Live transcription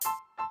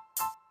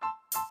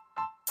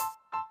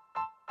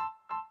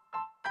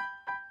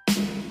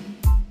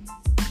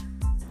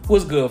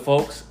What's good,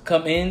 folks?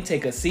 Come in,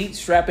 take a seat,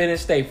 strap in, and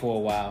stay for a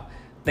while.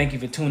 Thank you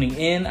for tuning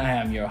in. I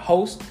am your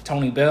host,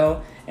 Tony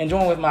Bell, and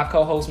joined with my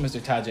co-host, Mr.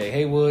 Tajay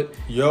Haywood.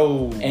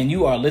 Yo. And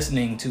you are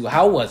listening to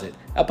How Was It?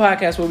 A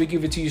podcast where we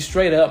give it to you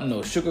straight up, no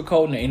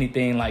sugarcoating or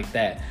anything like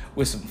that,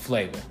 with some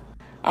flavor.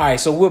 All right,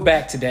 so we're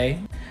back today.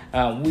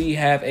 We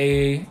have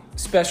a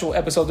special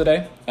episode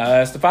today.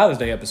 It's the Father's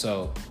Day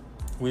episode.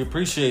 We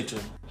appreciate you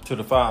to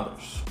the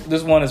fathers.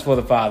 This one is for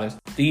the fathers.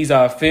 These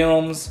are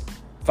films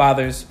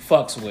fathers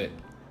fucks with.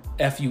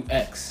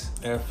 F-U-X.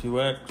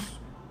 F-U-X.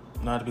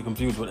 Not to be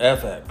confused with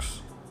FX.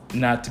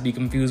 Not to be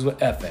confused with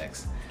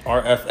FX.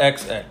 Or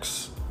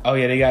FXX. Oh,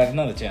 yeah, they got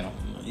another channel.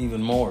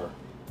 Even more.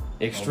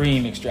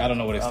 Extreme. I don't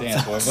know what it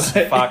stands for.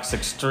 But Fox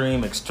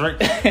Extreme.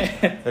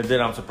 And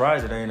then I'm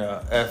surprised it ain't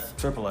a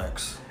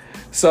F-triple-X.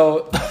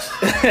 So,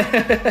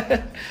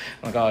 like,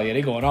 oh, yeah,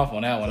 they going off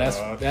on that one.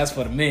 That's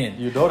for the men.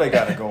 You know they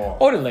got to go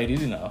off. Or the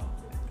ladies, you know.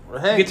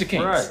 Hey, get your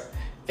kinks.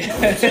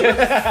 Right.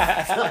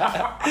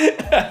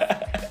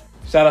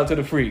 Shout out to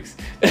the freaks.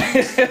 All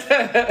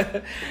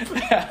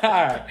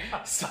right.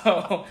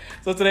 So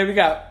today we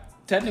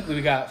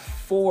got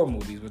 4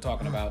 movies we're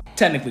talking about.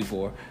 Technically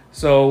 4.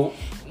 So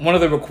one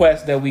of the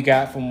requests that we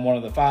got from one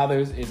of the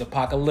fathers is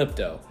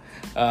Apocalypto.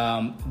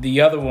 The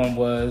other one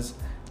was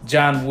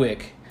John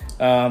Wick.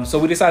 So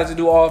we decided to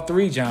do all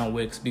 3 John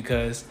Wicks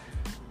because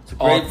it's a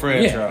great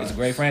franchise. Yeah, it's a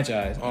great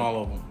franchise.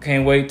 All of them.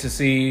 Can't wait to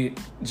see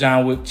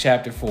John Wick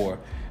Chapter 4.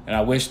 And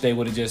I wish they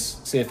would have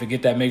just said,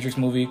 forget that Matrix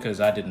movie,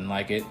 because I didn't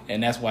like it.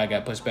 And that's why I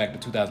got pushed back to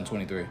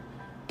 2023.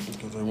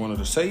 Because they wanted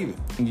to save it.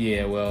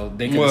 Yeah, well,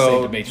 they could have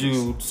saved the Matrix.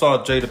 You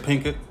saw Jada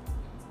Pinkett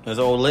as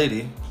an old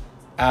lady.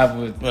 I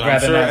would rather I'm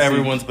sure not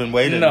everyone's been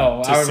waiting.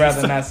 No, I would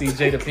rather not see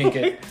Jada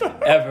Pinkett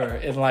ever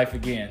in life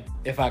again,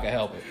 if I could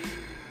help it.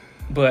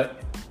 But,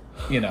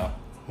 you know.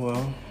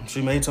 Well,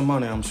 she made some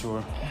money, I'm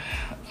sure.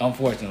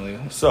 Unfortunately.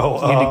 So,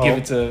 need to give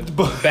it to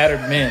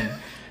battered men.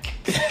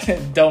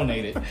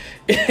 Donate it.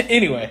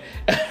 Anyway.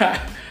 All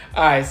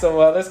right,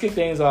 so let's kick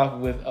things off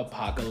with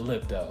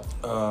Apocalypto.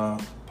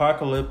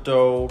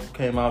 Apocalypto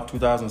came out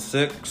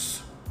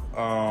 2006.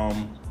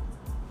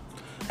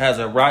 Has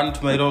a Rotten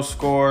Tomatoes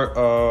score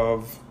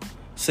of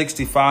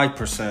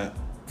 65%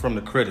 from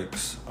the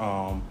critics.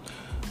 And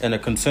a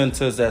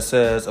consensus that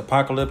says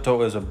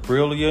Apocalypto is a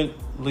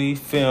brilliantly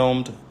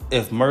filmed,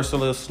 if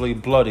mercilessly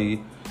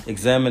bloody,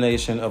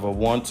 examination of a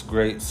once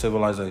great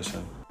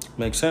civilization.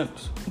 Makes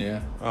sense.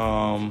 Yeah.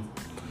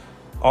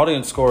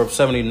 Audience score of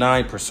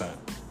 79%.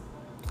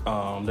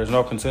 There's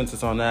no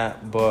consensus on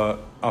that, but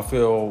I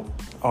feel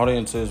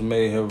audiences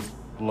may have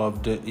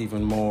loved it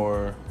even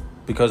more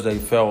because they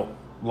felt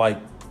like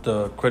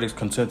the critics'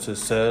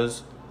 consensus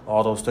says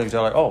all those things.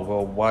 They're like, oh,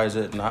 well, why is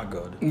it not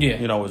good? Yeah.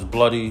 You know, it's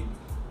bloody.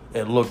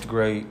 It looked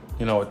great.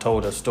 You know, it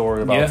told a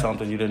story about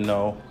something you didn't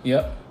know.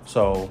 Yep.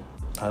 So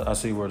I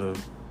see where the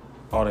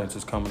audience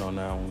is coming on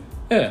that one.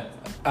 Yeah,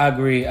 I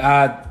agree.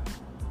 I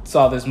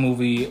saw this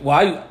movie.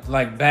 Well,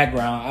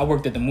 background, I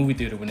worked at the movie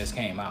theater when this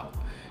came out.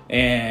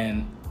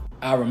 And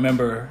I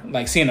remember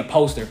seeing a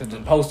poster, because the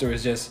poster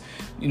is just,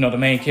 the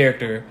main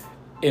character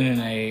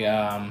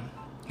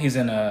he's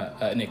in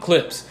an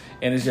eclipse,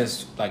 and it's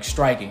just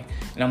striking.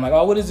 And I'm like,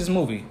 oh, what is this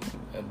movie?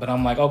 But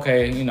I'm like,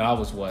 okay, I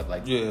was what,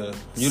 yeah,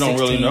 you don't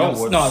really know I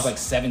was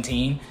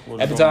 17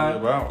 at the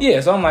time. Yeah,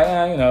 so I'm like,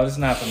 this is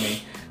not for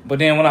me. But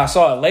then when I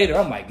saw it later,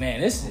 I'm like, man,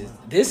 this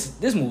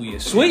movie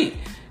is sweet.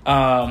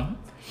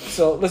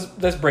 So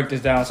let's break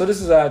this down. So this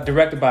is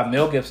directed by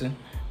Mel Gibson,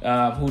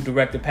 who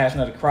directed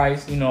Passion of the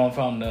Christ. You know him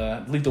from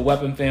the Lethal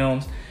Weapon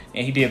films,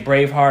 and he did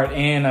Braveheart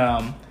and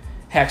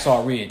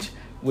Hacksaw Ridge,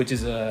 which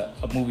is a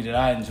movie that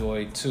I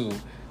enjoyed too.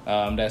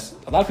 That's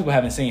a lot of people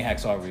haven't seen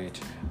Hacksaw Ridge,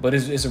 but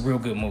it's a real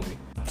good movie.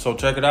 So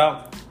check it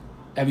out.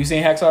 Have you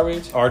seen Hacksaw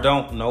Ridge? Or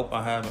don't? Nope,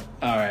 I haven't.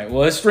 All right.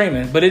 Well, it's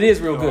streaming, but it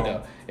is real good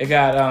though. It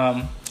got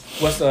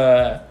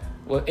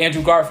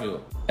Andrew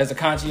Garfield as a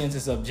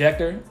conscientious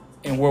objector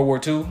in World War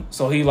II.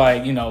 So he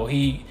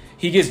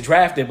gets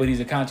drafted, but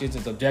he's a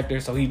conscientious objector,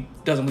 so he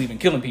doesn't believe in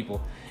killing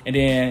people. And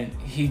then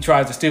he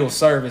tries to still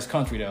serve his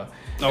country though.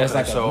 As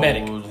a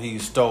medic. He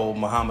stole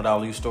Muhammad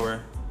Ali's story?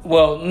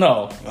 Well,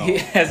 no.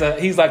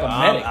 He's like a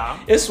medic.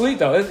 It's sweet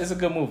though. It's a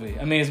good movie.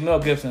 I mean, it's Mel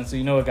Gibson, so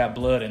it got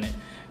blood in it.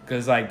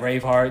 Because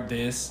Braveheart,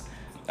 this.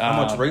 How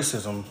much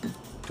racism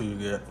do you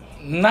get?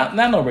 Not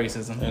no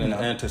racism. And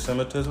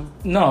anti-Semitism?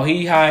 No,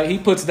 he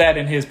puts that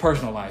in his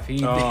personal life. He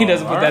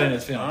doesn't put that in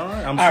his film. All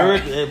right. I'm sure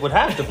it would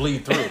have to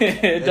bleed through.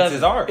 It doesn't.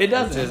 His art. It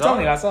doesn't. It's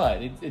telling you, I saw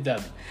it. It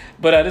doesn't.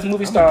 But this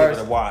movie stars.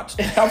 I'm gonna give it a watch.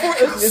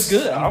 It's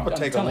good. I'm gonna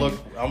take a look.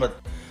 I'm gonna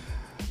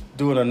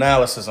do an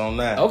analysis on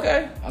that.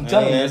 Okay, I'm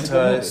telling you, it's a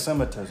good movie.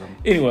 Anti-Semitism.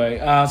 Anyway,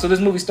 so this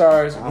movie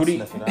stars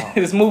Rudy.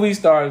 This movie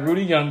stars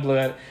Rudy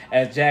Youngblood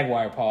as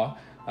Jaguar Paw,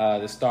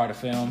 the star of the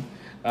film.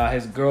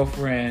 His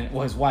girlfriend,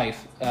 his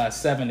wife,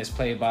 Seven, is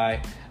played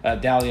by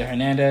Dalia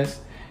Hernandez.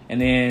 And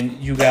then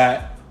you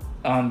got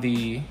on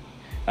the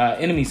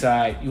enemy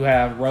side, you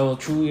have Raul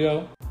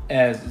Trujillo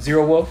as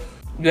Zero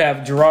Wolf. You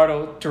have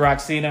Gerardo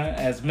Taraxina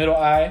as Middle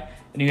Eye.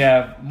 And you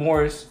have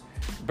Morris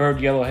Bird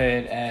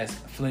Yellowhead as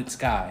Flint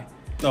Sky.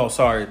 No,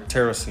 sorry,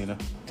 Terracina.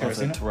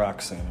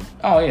 Terracina?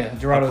 Oh, yeah,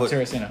 Gerardo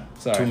Terracina.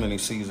 Sorry. Too many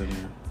C's in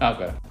there.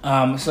 Okay.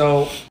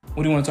 So,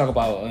 what do you want to talk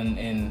about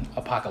in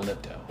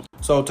Apocalypto?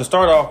 So, to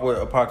start off with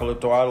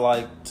Apocalypto,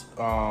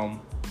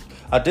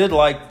 I did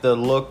like the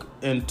look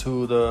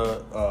into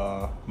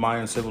the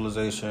Mayan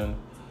civilization,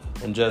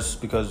 and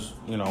just because,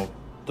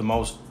 the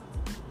most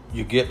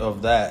you get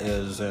of that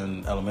is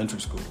in elementary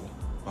school,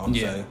 I would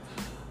say.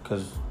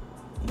 Because,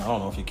 I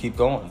don't know if you keep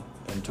going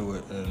into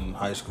it in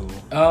high school.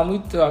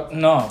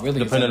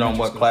 Depending on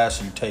what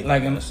class you take. I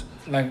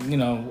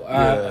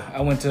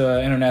went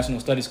to international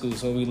study school,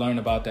 so we learned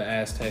about the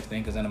Aztecs, the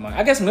Incas, and the Mayans.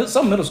 I guess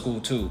some middle school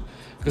too,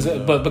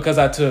 but because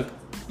I took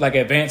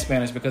advanced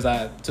Spanish because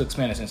I took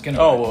Spanish in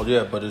kindergarten. Oh well,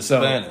 yeah, but it's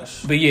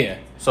Spanish. But yeah,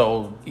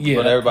 so yeah,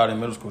 but everybody in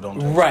middle school don't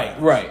take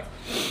Spanish. Right.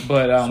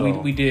 But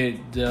we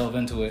did delve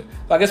into it.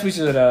 I guess we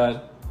should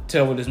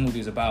tell what this movie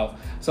is about.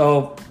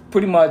 So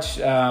pretty much.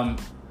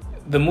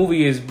 The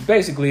movie is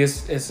basically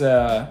it's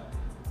I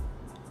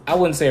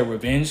wouldn't say a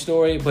revenge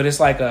story, but it's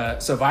like a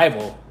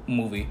survival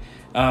movie.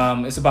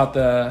 It's about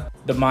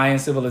the Mayan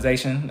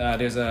civilization.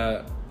 There's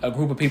a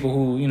group of people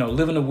who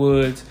live in the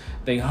woods.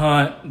 They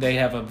hunt. They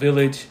have a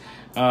village,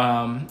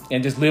 and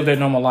just live their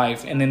normal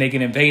life. And then they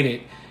get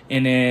invaded,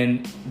 and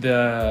then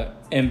the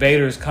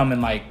invaders come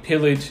and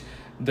pillage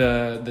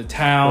the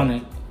town.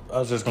 Well, I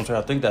was just gonna say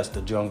I think that's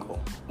the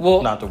jungle.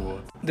 Well, not the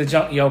woods. The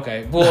jungle. Yeah,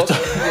 okay. Well,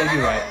 yeah,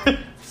 you're right.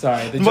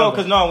 Sorry, the jungle.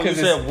 Well, when you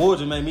said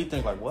woods, it made me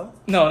think what?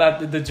 No, not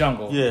the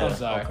jungle. Yeah, I'm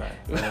sorry.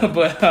 Okay.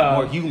 But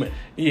more human.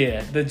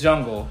 Yeah, the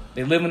jungle.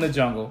 They live in the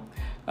jungle,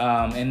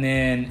 and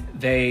then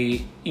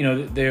they,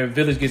 their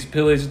village gets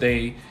pillaged.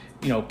 They,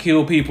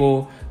 kill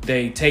people.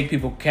 They take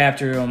people,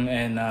 capture them,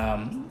 and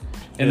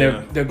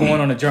they're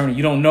going on a journey.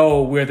 You don't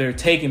know where they're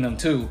taking them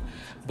to,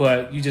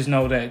 but you just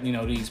know that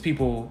these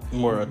people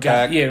were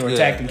attacked. Were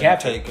attacked and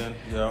captured. Taken.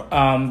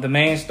 Yeah. The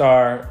main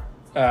star.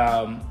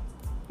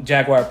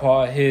 Jaguar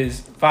Paw, his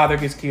father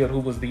gets killed, who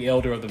was the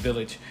elder of the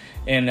village,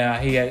 and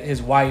he had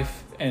his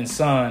wife and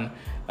son.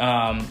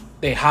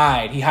 They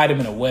hide. He hide him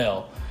in a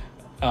well,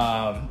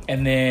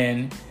 and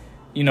then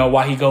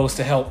while he goes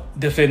to help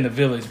defend the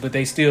village, but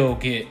they still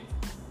get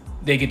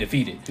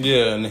defeated.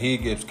 Yeah, and he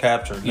gets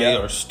captured. They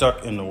are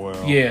stuck in the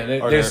well. Yeah,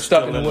 they're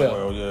stuck in the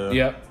well. Yeah.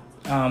 Yep.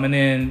 And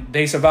then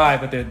they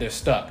survive, but they're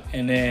stuck,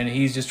 and then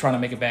he's just trying to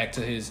make it back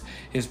to his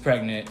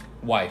pregnant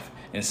wife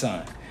and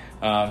son.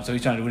 So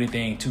he's trying to do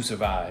anything to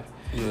survive.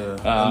 Yeah.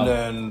 And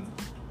then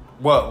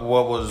what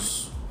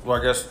was,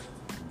 I guess,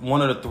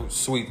 one of the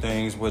sweet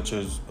things, which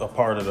is a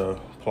part of the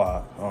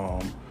plot.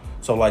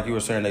 So like you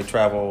were saying, they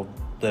travel,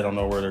 they don't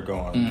know where they're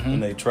going. Mm-hmm.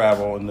 And they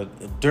travel, and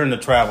during the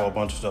travel, a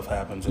bunch of stuff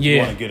happens. And you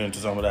want to get into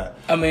some of that.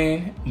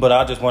 But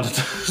I just wanted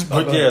to,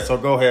 so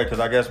go ahead, because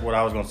I guess what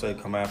I was going to say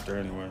come after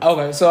anyway.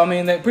 Okay, so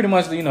they pretty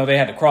much, they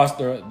had to cross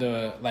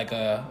the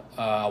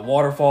a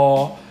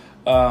waterfall.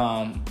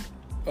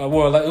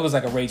 Well, it was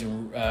like a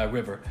raging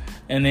river.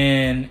 And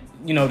then,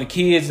 the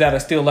kids that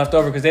are still left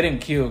over, because they didn't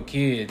kill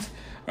kids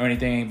or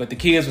anything, but the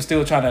kids were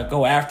still trying to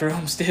go after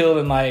them still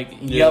and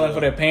yelling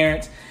for their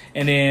parents.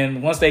 And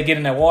then once they get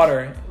in that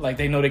water,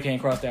 they know they can't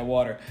cross that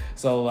water.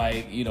 So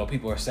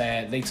people are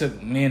sad. They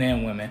took men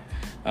and women.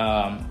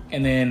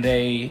 And then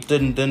they...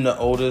 Didn't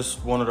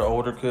one of the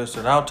older kids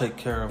said, I'll take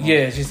care of them.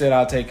 Yeah, she said,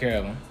 I'll take care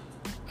of them.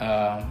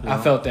 I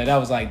felt that. I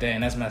was like,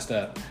 dang, that's messed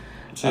up.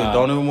 Shit,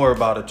 don't even worry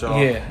about it, y'all.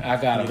 Yeah, I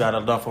got it. You got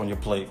enough on your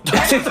plate.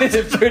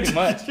 Pretty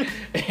much,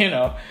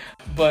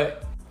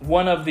 But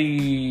one of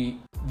the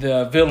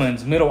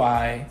villains, Middle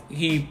Eye,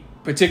 he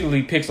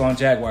particularly picks on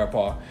Jaguar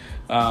Paw.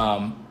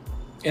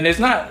 And it's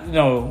not,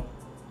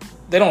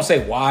 they don't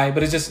say why,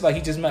 but it's just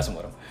he's just messing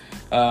with him.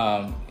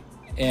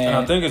 And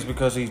I think it's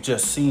because he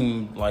just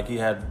seemed like he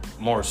had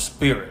more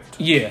spirit.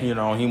 Yeah.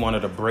 He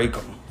wanted to break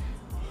him.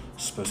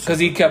 Because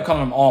he kept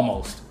calling him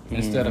Almost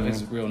instead of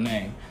his real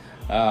name.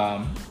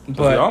 But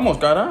he almost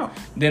got out.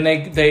 Then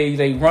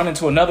they run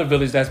into another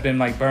village that's been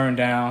burned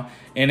down,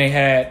 and they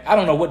had, I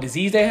don't know what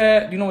disease they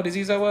had. Do you know what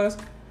disease that was?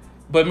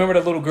 But remember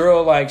the little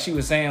girl, she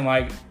was saying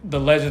the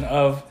legend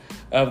of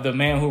the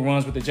man who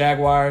runs with the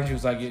jaguar. She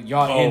was like,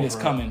 y'all end is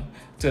coming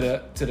to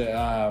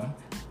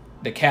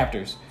the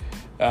captors.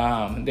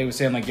 They were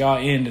saying y'all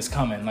end is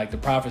coming, the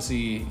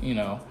prophecy,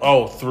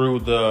 Oh,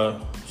 through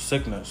the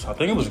sickness. I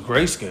think it was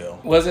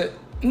grayscale. Was it?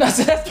 No,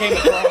 so that's Game of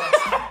Thrones.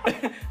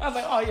 I was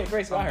like, oh yeah,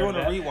 Grace. I'm doing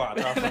a rewatch.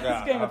 I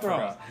forgot. Game of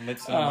Thrones.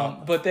 Mixing them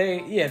up. But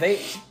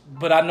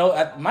but I know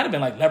it might have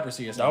been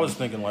leprosy or something. I was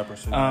thinking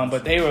leprosy.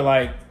 But they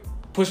were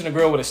pushing the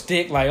girl with a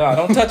stick, oh,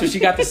 don't touch her, she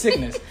got the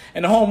sickness.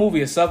 And the whole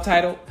movie is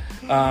subtitled,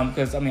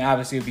 because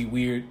obviously it'd be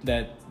weird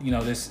that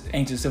this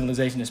ancient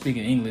civilization is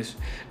speaking English.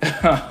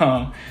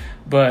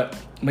 But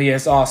yeah,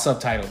 it's all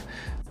subtitled,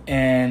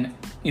 and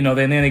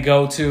then they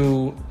go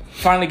to.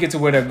 Finally get to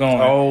where they're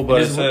going. Oh,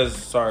 but it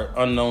says,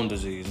 unknown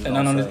disease.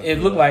 It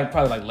looked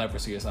probably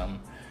leprosy or something.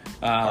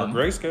 Or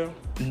grayscale.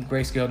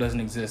 Grayscale doesn't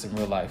exist in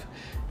real life.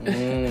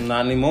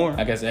 Not anymore.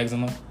 I guess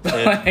eczema.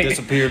 It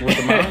disappeared with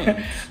the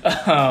Mayans.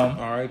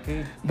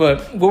 R.I.P.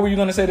 But what were you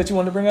going to say that you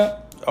wanted to bring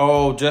up?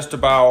 Oh, just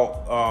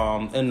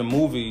about in the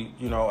movie,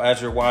 you know,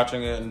 as you're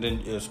watching it, and then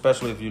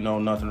especially if you know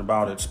nothing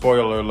about it.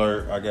 Spoiler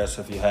alert, I guess,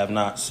 if you have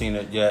not seen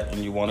it yet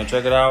and you want to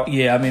check it out.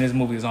 Yeah, I mean, this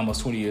movie is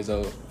almost 20 years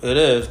old. It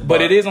is.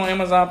 But it is on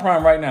Amazon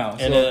Prime right now.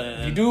 So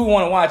if you do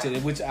want to watch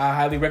it, which I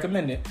highly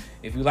recommend it,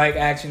 if you like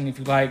action, if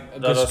you like a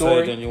good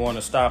story, then you want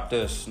to stop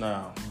this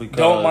now. Because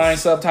don't mind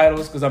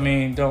subtitles, because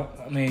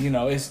you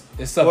know, it's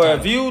subtitles. Well,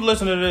 if you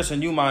listen to this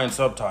and you mind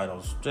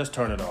subtitles, just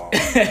turn it off.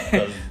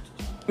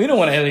 We don't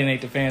want to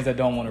alienate the fans that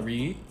don't want to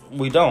read.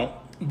 We don't.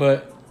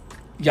 But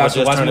y'all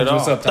should watch movies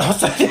with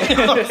subtitles.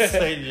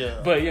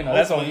 Yeah. But, you know,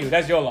 that's on you.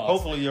 That's your loss.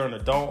 Hopefully you're an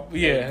adult.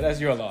 Yeah, that's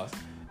your loss.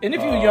 And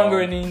if you're younger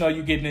and, you know,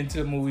 you're getting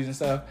into movies and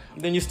stuff,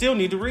 then you still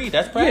need to read.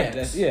 That's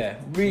practice.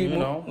 Read, you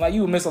know. Like,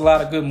 you would miss a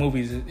lot of good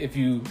movies if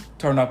you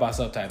turn off by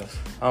subtitles.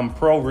 I'm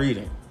pro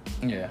reading.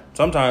 Yeah.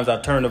 Sometimes I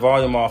turn the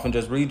volume off and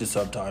just read the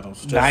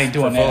subtitles. Nah, I ain't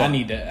doing that. I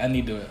need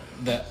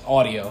the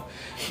audio.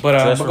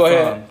 But go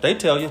ahead. They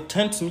tell you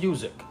tense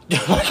music.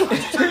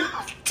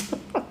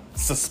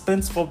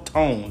 Suspenseful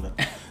tone.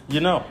 You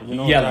know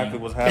exactly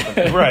what's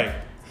happening. Right.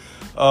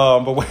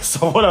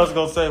 So what I was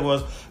gonna say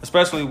was,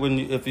 especially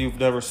if you've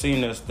never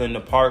seen this, then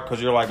the part,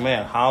 because you're like,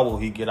 man, how will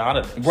he get out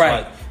of this?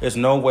 Right. Like, there's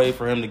no way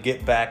for him to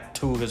get back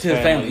to his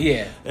family.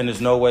 Yeah. And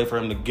there's no way for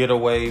him to get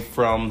away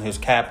from his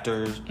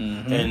captors.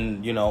 Mm-hmm.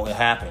 And you know it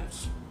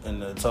happens.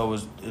 And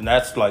and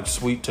that's like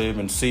sweet to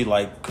even see,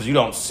 like, because you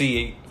don't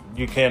see it.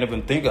 You can't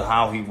even think of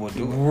how he would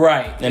do it.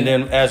 Right. And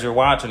then as you're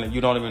watching it,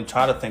 you don't even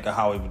try to think of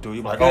how he would do it.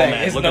 You're like, oh,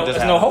 man, look at this.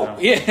 There's no hope.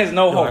 Yeah, there's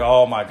no hope. Like,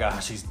 oh, my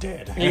gosh, he's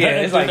dead.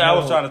 Yeah, it's like I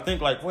was trying to think,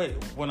 like, wait,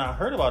 when I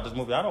heard about this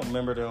movie, I don't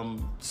remember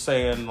them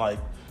saying, like,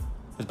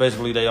 it's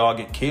basically they all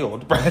get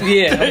killed. Right?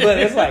 Yeah, but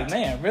it's like,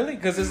 man, really?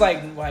 Because it's like,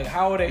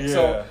 how are they? Yeah.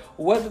 So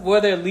where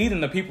they're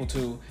leading the people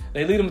to,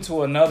 they lead them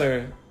to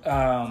another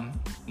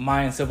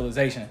Mayan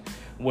civilization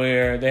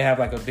where they have,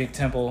 like, a big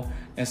temple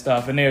and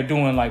stuff, and they're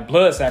doing, like,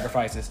 blood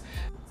sacrifices.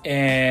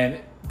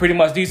 And pretty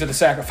much these are the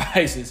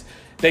sacrifices.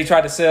 They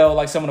try to sell,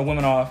 like, some of the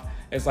women off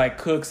as, like,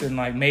 cooks and,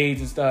 like,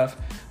 maids and stuff.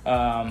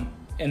 And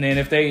then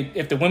if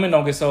the women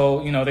don't get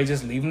sold, you know, they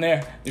just leave them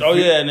there.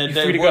 And then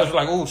they was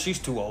like, oh, she's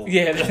too old.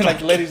 Yeah, like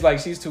the lady's like,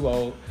 she's too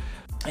old.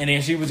 And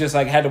then she was just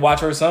like, had to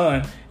watch her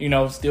son, you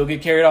know, still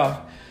get carried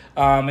off.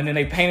 And then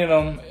they painted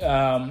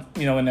them,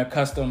 you know, in their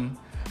custom.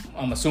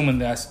 I'm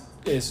assuming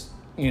is,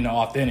 you know,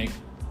 authentic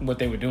what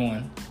they were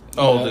doing.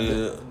 Oh,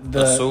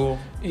 the Azul?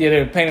 Yeah,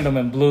 they painted them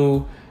in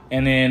blue.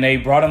 And then they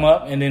brought them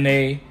up, and then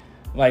they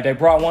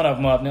brought one of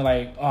them up, and they're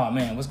like, oh,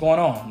 man, what's going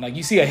on? Like,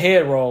 you see a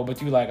head roll,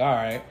 but you're like, all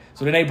right.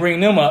 So then they bring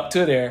them up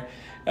to there.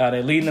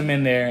 They're leading them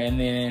in there, and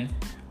then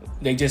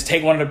they just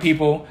take one of the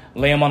people,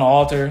 lay him on the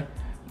altar,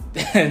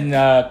 and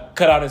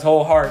cut out his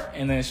whole heart,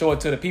 and then show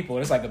it to the people.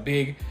 It's like a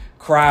big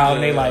crowd,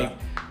 and they, like,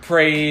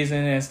 praise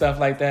and stuff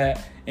like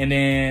that. And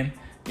then,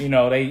 you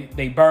know,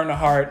 they burn the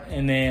heart,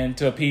 and then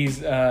to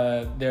appease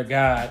their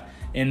god,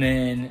 and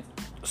then...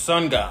 The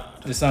sun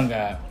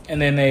god. And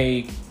then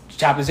they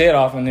chop his head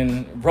off and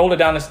then roll it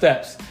down the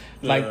steps.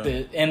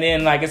 And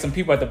then like get some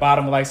people at the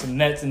bottom with like some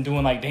nets and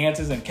doing like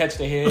dances and catch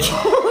the head.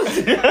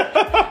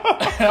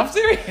 I'm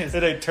serious.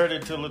 So they turn it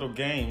into a little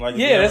game. Like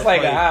it's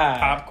like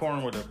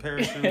popcorn with a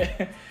parachute.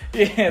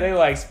 Yeah, they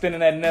like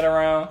spinning that net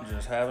around.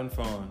 Just having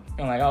fun.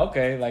 I'm like, oh,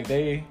 okay,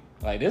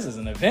 this is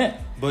an event.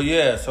 But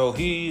yeah, so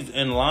he's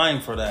in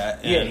line for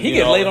that. And, he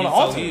gets laid on the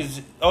altar.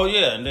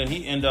 And then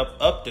he end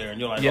up there,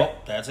 and you're like, oh,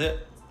 that's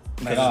it.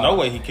 Because there's no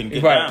way he can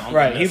get down.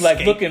 Right, he's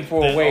like looking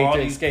for a way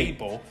to escape.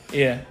 People.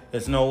 Yeah.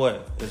 There's no way.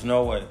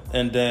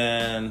 And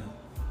then,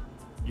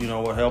 you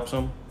know what helps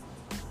him?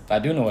 I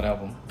do know what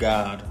helps him.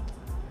 God.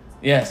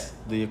 Yes.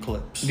 The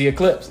eclipse.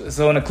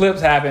 So an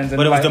eclipse happens.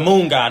 But it was the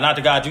moon god, not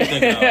the god you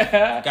think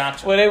of.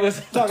 Gotcha. Well, they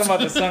was talking about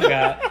the sun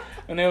god.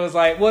 And it was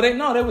like,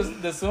 there was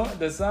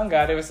the sun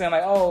god. They were saying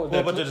like, oh.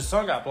 But the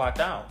sun got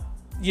blocked out.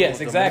 Yes,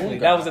 exactly.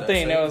 That was the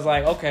thing. They was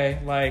like, okay,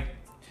 like.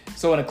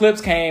 So an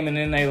eclipse came, and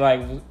then they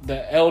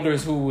the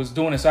elders who was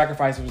doing the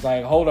sacrifice was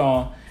like, hold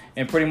on,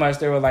 and pretty much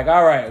they were like,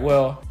 all right,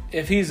 well,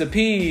 if he's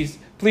appeased,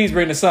 please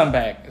bring the sun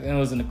back. And it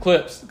was an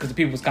eclipse because the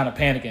people was kind of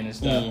panicking and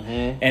stuff.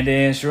 Mm-hmm. And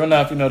then sure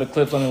enough, you know, the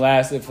eclipse only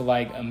lasted for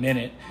like a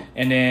minute,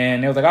 and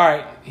then they was like, all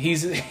right,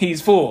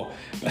 he's full.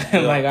 Yeah.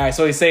 Like, all right,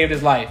 so he saved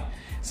his life.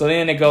 So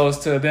then it goes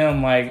to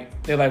them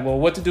like they're like, well,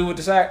 what to do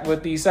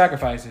with these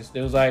sacrifices?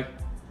 They was like,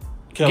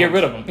 get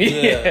rid of them.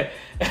 Yeah.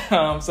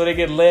 So they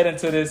get led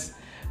into this.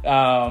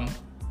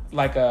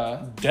 Like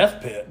a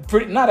death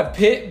pit. Not a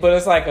pit, but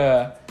it's like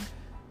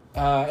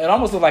it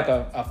almost looked like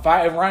a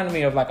fire. It reminded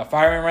me of like a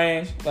firing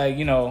range, like,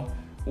 you know,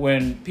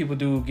 when people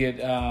do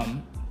get.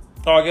 I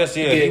guess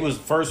he was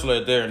first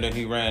led there, and then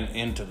he ran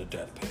into the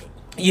death pit.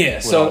 Yeah,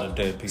 so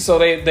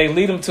they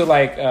lead him to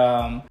like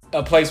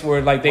a place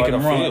where like they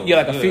can run. Field. Yeah,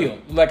 like a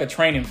field, like a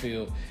training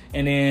field,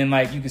 and then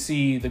like you can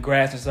see the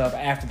grass and stuff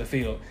after the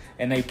field,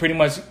 and they pretty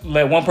much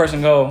let one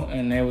person go,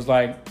 and it was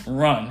like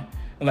run.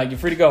 Like, you're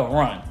free to go,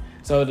 run.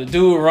 So the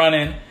dude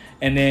running,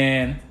 and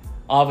then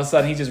all of a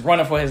sudden he's just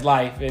running for his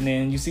life. And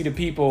then you see the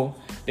people,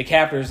 the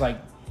captors, like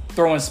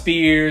throwing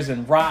spears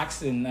and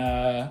rocks and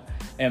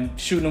and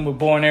shooting him with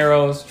bow and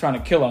arrows, trying to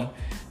kill him,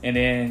 and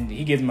then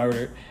he gets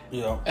murdered.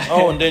 Yeah.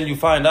 Oh, and then you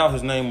find out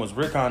his name was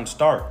Rickon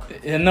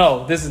Stark.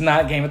 No, this is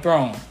not Game of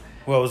Thrones.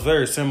 Well, it was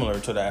very similar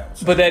to that.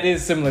 So. But that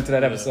is similar to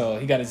that episode.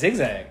 He got a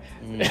zigzag.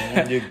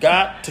 Mm-hmm. You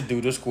got to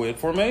do the squid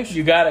formation.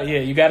 You got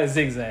to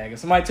zigzag. If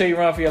somebody tell you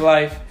run for your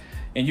life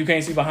and you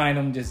can't see behind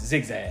them, just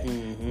zigzag.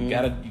 You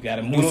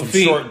gotta move some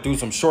feet. Do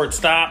some short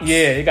stops.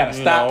 Yeah, you gotta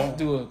stop.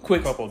 Do a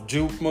quick couple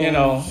juke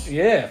moves.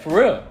 Yeah, for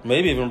real.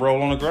 Maybe even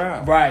roll on the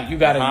ground. Right, you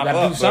gotta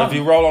do something. But if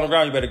you roll on the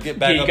ground, you better get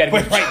back up. You gotta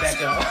get right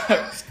back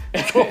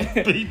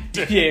up. Be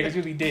dead. Yeah, because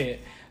you'll be dead.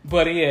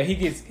 But yeah, he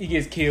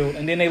gets killed,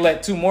 and then they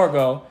let 2 more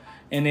go,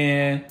 and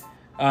then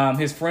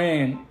his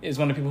friend is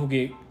one of the people who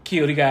get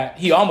killed.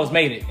 He almost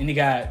made it, and he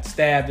got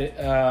stabbed.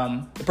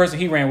 The person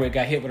he ran with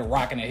got hit with a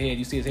rock in the head.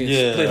 You see his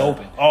head split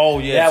open. Oh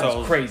yeah, that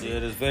was crazy.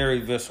 It is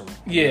very visceral.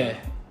 Yeah,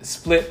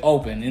 split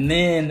open, and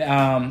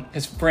then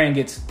his friend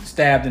gets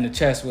stabbed in the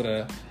chest with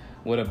a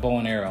bow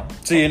and arrow.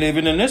 See, and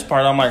even in this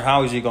part, I'm like,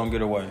 how is he gonna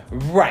get away?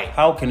 Right.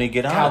 How can he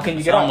get out? How can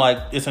you get out? I'm like,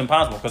 it's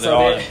impossible because they're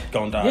all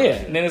gonna die. Yeah,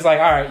 and then it's like,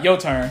 all right, your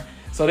turn.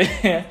 So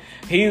then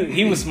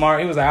he was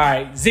smart. He was like,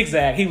 all right,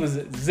 zigzag. He was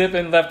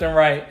zipping left and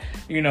right,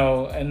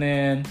 and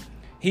then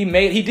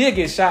he did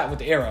get shot with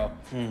the arrow,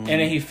 and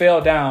then he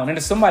fell down. And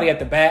there's somebody at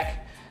the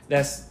back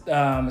that's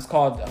it's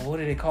called, what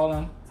do they call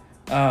him?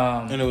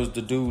 And it was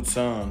the dude's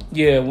son.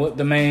 Yeah,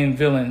 the main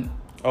villain.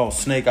 Oh,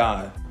 Snake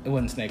Eye. It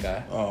wasn't Snake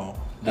Eye. Oh,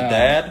 the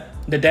dad.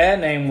 The dad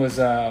name was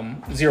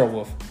Zero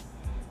Wolf,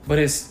 but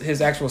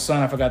his actual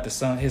son, I forgot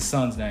his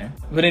son's name.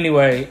 But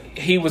anyway,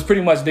 he was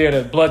pretty much there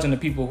to bludgeon the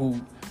people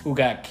who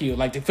got killed,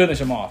 like to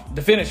finish him off.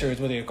 The finisher is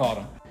what they called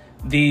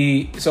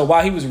him. So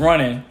while he was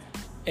running,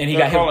 and he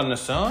got hit. Calling the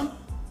son?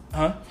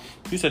 Huh?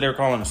 You said they were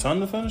calling the son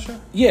the finisher?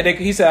 Yeah,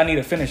 he said I need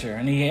a finisher,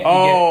 and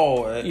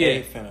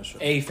a finisher.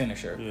 A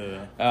finisher.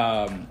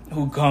 Yeah.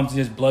 Who comes and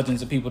just bludgeons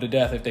the people to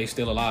death if they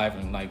still alive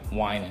and like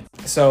whining.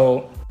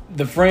 So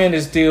the friend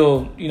is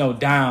still,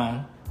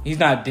 down. He's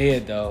not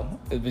dead though.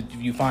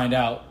 You find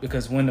out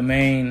because when the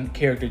main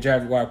character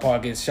Jaguar Paul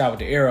gets shot with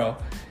the arrow,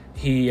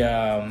 he's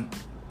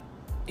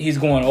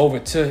going over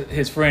to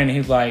his friend and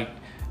he's like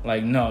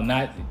no,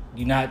 not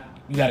you.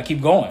 You got to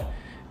keep going,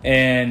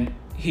 and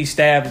he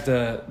stabs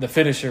the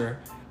finisher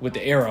with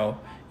the arrow,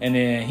 and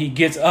then he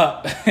gets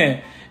up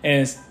and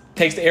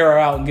takes the arrow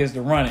out and gets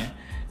to running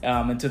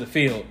into the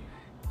field.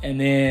 And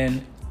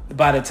then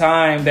by the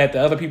time that the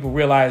other people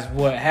realize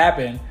what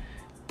happened,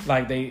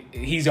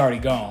 he's already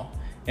gone.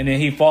 And then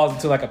he falls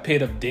into like a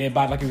pit of dead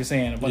bodies, like you were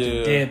saying, a bunch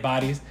of dead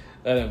bodies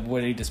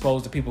where they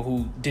dispose of people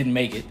who didn't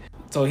make it.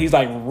 So he's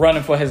like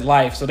running for his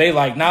life. So they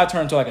now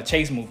turn to like a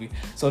chase movie.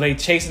 So they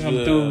chasing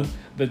him through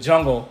the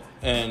jungle.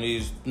 And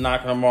he's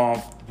knocking him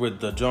off with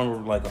the jungle,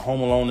 like a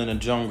Home Alone in the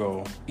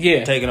jungle.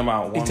 Yeah. Taking him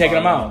out. He's taking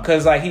him out.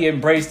 Because he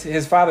embraced,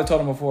 his father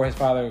told him before his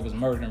father was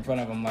murdered in front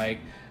of him, like,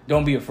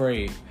 don't be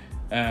afraid.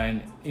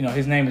 And,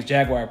 his name is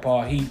Jaguar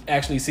Paw. He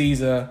actually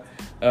sees a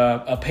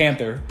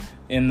panther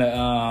in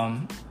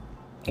the,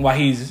 while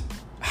he's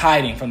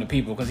hiding from the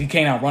people because he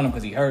can't outrun him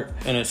because he hurt.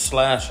 And it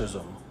slashes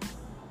him.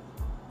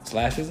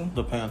 Slashes him?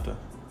 The panther.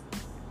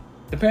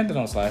 The panther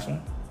don't slash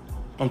him.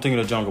 I'm thinking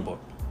of Jungle Book.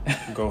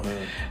 Go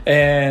ahead.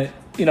 And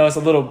it's a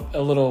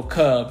little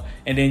cub,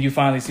 and then you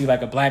finally see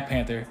like a black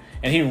panther,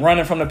 and he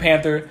running from the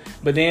panther.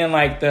 But then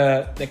like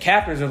the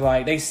captors are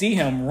like, they see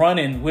him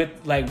running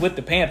with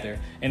the panther,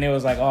 and it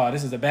was like, oh,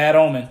 this is a bad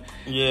omen.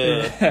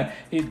 Yeah.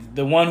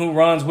 The one who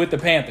runs with the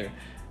panther,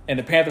 and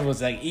the panther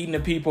was like eating the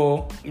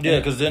people. Yeah,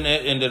 because then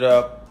it ended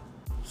up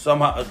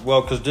somehow,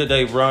 because did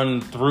they run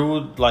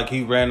through, like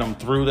he ran them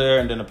through there,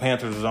 and then the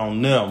Panthers was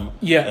on them,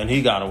 and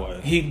he got away.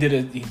 He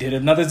did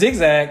another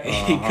zigzag.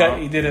 He got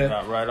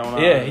right on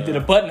out. Yeah, he did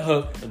a button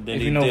hook.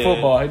 If you know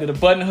football, he did a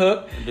button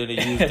hook. And then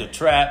he used the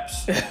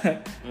traps.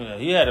 Yeah,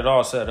 he had it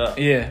all set up.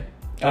 Yeah,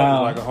 that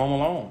was like a Home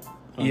Alone.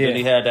 And then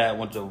he had that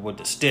with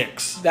the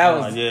sticks. That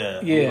was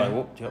like, yeah. Like,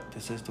 whoop, yep,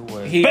 this is the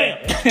way. Bam,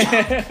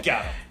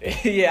 got him.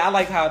 Yeah, I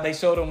like how they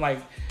showed him like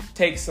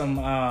take some.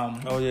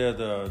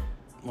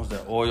 What's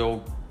that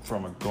oil?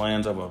 From a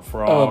glands of a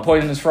frog. A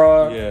poisonous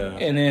frog. Yeah.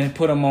 And then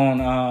put them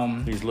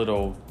on... these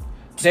little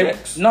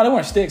sticks. They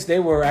weren't sticks. They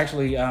were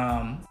actually...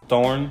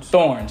 thorns?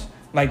 Thorns.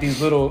 Like these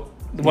little...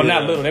 Well,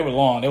 not little. They were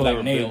long. They were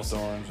like nails. Big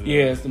thorns.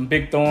 Yeah, some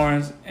big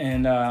thorns.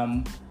 And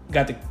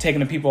got to taking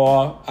the people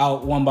all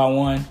out one by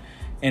one.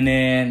 And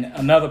then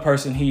another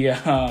person,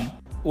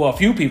 a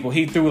few people,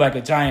 he threw like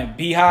a giant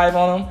beehive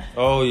on them.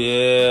 Oh,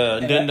 yeah.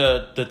 And then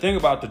the thing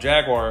about the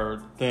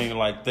jaguar thing,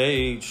 like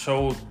they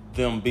showed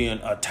them being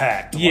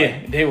attacked.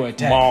 Yeah, they were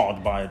attacked.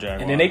 Mauled by a jaguar.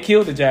 And then they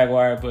killed the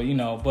jaguar,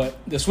 but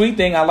the sweet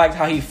thing, I liked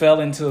how he fell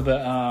into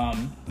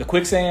the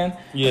quicksand.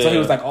 Yeah. So he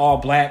was like all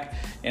black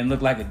and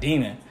looked like a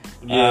demon.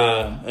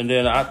 Yeah. And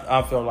then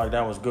I felt like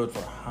that was good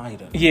for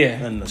hiding.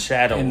 Yeah. In the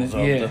shadows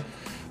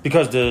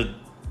because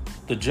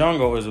the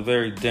jungle is a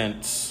very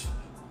dense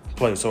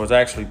place, so it's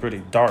actually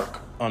pretty dark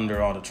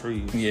under all the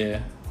trees.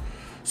 Yeah.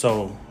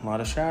 So a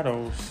lot of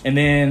shadows. And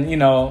then,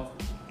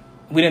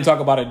 we didn't talk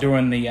about it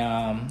during the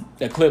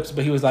eclipse,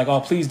 but he was like, oh,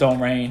 please don't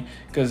rain.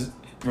 Because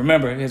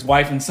remember, his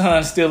wife and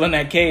son still in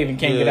that cave and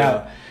can't get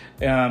out.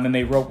 And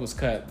their rope was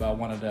cut by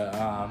one of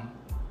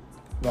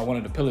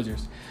the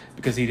pillagers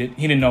because he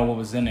didn't know what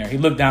was in there. He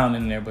looked down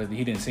in there, but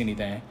he didn't see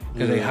anything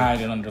because they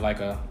hide it under like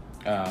a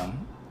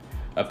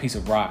piece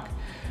of rock.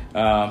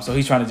 So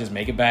he's trying to just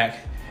make it back.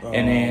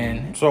 And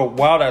then, so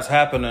while that's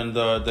happening,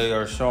 they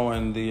are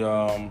showing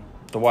the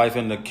wife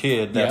and the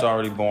kid that's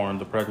already born,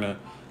 the pregnant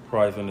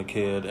wife and the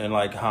kid, and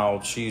like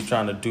how she's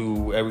trying to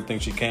do everything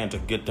she can to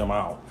get them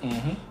out.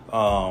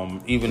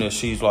 Even if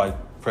she's like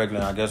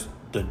pregnant, I guess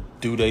the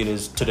due date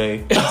is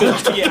today.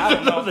 I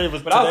don't know.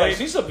 But I was like,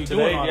 she should be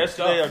doing all this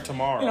yesterday stuff. or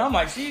tomorrow. I'm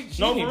like, she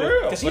no, need for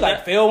real. Because she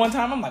like failed one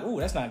time. I'm like, ooh,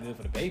 that's not good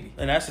for the baby.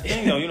 And that's the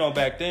thing, though.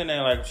 Back then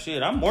they're like,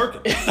 shit, I'm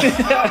working.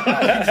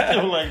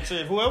 Still like,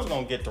 shit, who else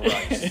gonna get the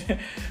rice?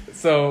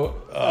 So,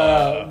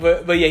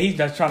 but yeah, he's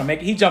just trying to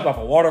make it. He jumped off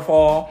a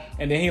waterfall,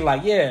 and then he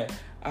like,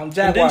 I'm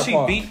Jaguar. And then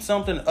she beat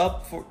something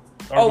up for.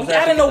 I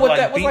didn't know what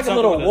that was. Like a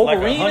little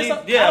Wolverine or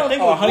something. Yeah, I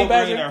think it was honey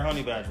Wolverine badger or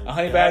honey badger. A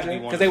honey badger,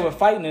 because they were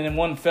fighting and then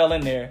one fell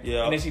in there.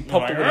 Yeah, and then she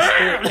poked it with a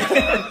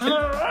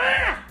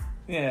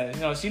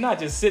stick. She's not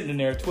just sitting in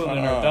there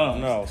twiddling her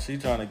thumbs. No,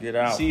 she's trying to get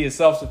out. She is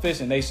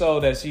self-sufficient. They show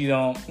that she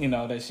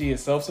that she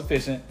is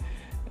self-sufficient.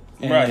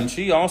 And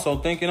she also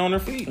thinking on her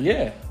feet.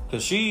 Yeah.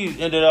 Because she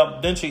ended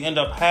up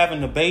having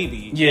the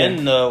baby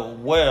in the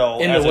well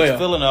it's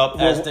filling up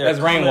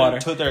as rainwater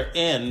to their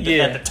end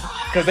at the time.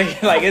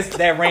 Because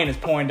that rain is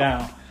pouring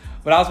down.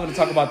 But I was going to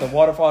talk about the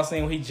waterfall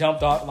scene where he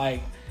jumped off,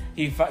 like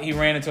he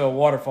ran into a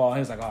waterfall. And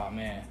he was like, oh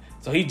man.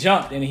 So he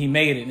jumped and he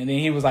made it. And then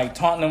he was like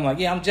taunting him like,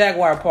 yeah, I'm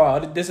Jaguar Paw.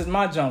 This is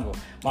my jungle.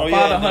 My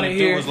father hunted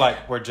here. Dude was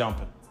like, we're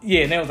jumping.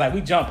 Yeah, and they was like,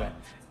 we jumping.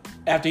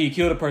 After he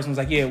killed a person, was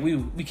like, yeah,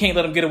 we can't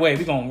let him get away.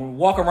 We're going to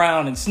walk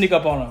around and sneak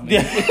up on him. Yeah.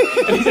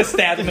 And he just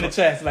stabbed him in the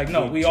chest. Like,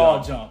 no, we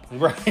all jump.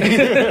 Right.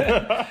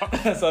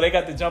 So they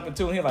got the jumping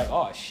too. And he's like,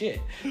 oh,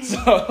 shit.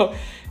 So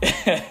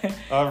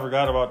I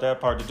forgot about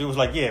that part. The dude was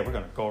like, yeah, we're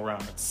going to go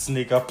around and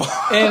sneak up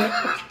on him.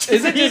 And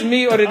is it just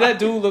me or did that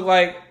dude look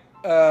like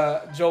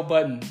Joe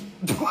Budden?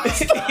 He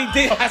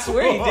did. I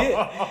swear he did.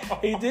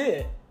 He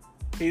did.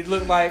 He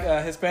looked like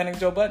Hispanic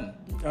Joe Budden.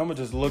 I'm gonna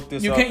just look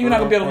this up. You're not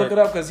gonna be able to look it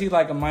up because he's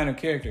like a minor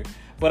character.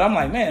 But I'm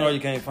like, man. No,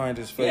 you can't find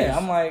his face. Yeah,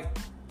 I'm like,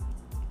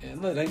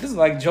 look, this is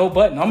like Joe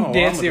Budden. I'm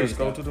dead serious. Just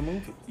go to the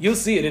movie. You'll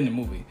see it in the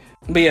movie.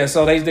 But yeah,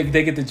 so they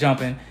get to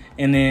jumping,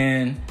 and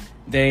then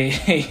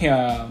that's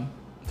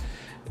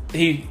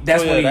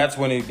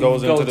when he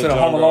goes into the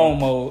Home Alone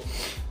mode.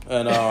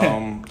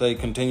 And they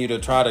continue to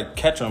try to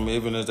catch him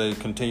even as they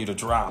continue to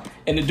drop.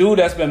 And the dude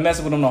that's been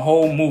messing with him the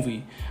whole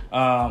movie,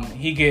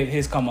 he get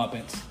his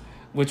comeuppance,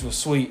 which was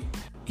sweet.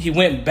 He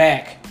went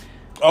back.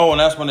 Oh, and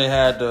that's when they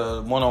had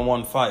the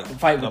one-on-one fight. The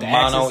fight with the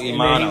axes. And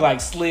then he like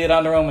slid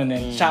under him and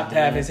then chopped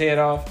half his head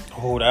off.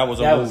 Oh, that was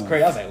a move. That was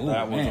crazy. I was like, ooh,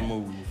 that was a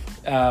move.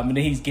 And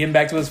then he's getting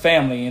back to his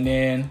family. And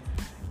then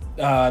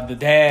the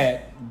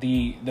dad,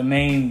 the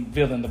main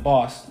villain, the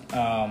boss,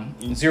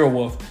 Zero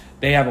Wolf,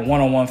 they have a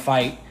one-on-one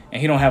fight. And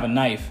he don't have a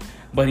knife.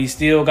 But he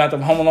still got the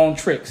Home Alone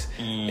tricks.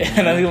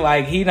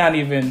 And he not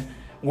even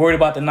worried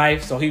about the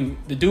knife. So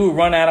the dude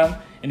run at him.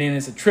 And then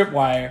it's a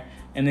tripwire.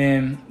 And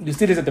then you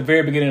see this at the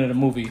very beginning of the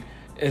movie.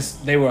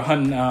 They were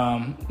hunting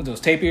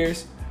those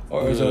tapirs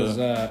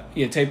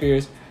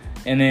tapirs,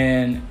 and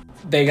then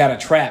they got a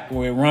trap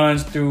where it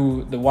runs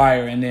through the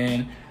wire, and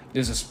then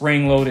there's a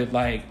spring-loaded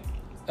like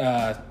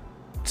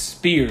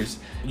spears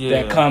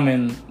that come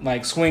and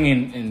like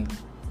swinging and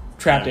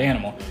trap the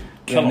animal.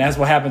 And that's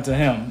what happened to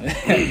him.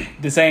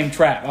 The same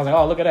trap. I was like,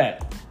 oh, look at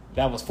that.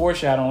 That was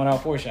foreshadowing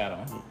without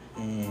foreshadowing.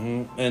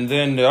 Mm-hmm. And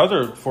then the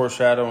other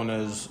foreshadowing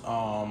is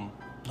how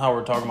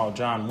we're talking about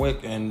John Wick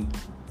and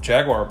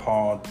Jaguar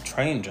Paw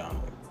trained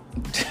John Wick.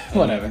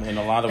 Whatever. In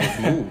a lot of his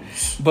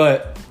moves.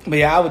 But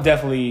yeah, I would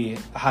definitely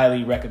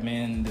highly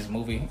recommend this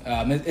movie.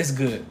 It's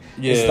good.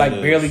 Yeah, it's like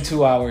barely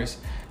 2 hours.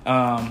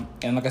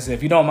 And like I said,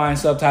 if you don't mind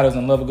subtitles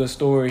and love a good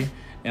story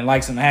and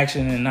like some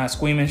action and not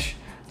squeamish,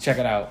 check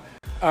it out.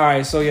 All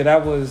right, so yeah,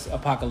 that was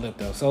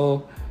Apocalypto.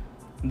 So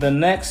the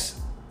next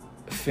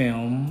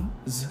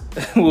films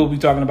we'll be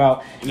talking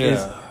about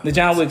is the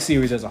John Wick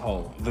series as a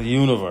whole. The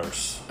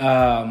universe.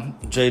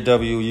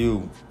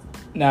 JWU.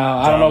 Now,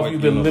 I don't know if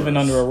you've been living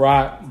under a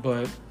rock,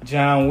 but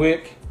John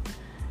Wick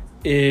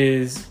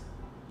is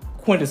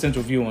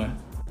quintessential viewing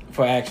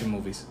for action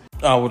movies.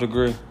 I would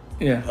agree.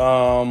 Yeah.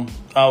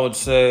 I would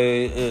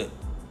say it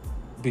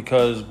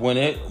because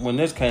when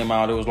this came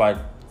out, it was like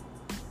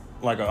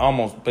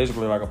almost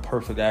basically like a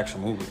perfect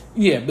action movie.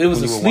 Yeah, but it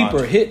was a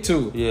sleeper hit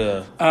too.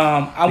 Yeah.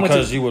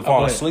 Because you would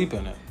fall asleep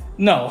in it.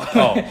 No.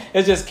 Oh.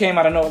 It just came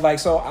out of nowhere. Like,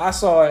 so I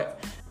saw it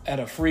at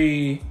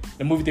the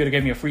movie theater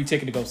gave me a free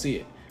ticket to go see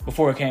it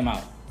before it came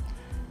out.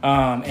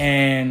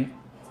 And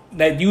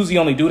they usually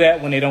only do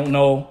that when they don't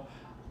know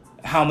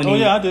how many. Oh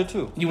yeah, I did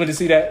too. You went to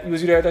see that?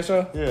 Was you there at that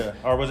show? Yeah.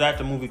 Or was that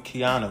the movie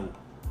Keanu?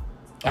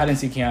 I didn't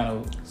see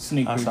Keanu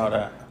sneak preview. I saw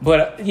that.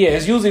 But yeah,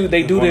 it's usually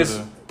they do this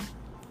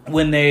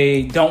when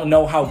they don't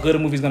know how good a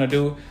movie's going to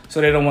do,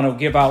 so they don't want to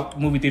give out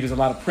movie theaters a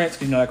lot of prints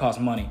because that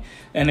costs money.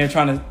 And they're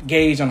trying to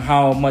gauge on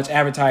how much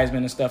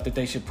advertisement and stuff that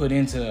they should put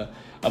into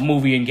a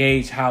movie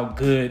engage how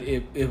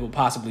good it will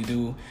possibly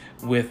do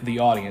with the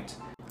audience.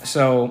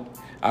 So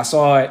I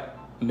saw it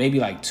maybe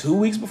like 2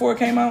 weeks before it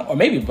came out, or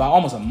maybe about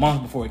almost a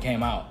month before it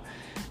came out.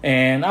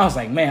 And I was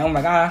like, man,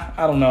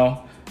 I don't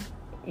know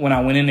when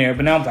I went in there.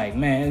 But now I'm like,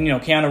 man,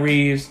 Keanu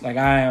Reeves, like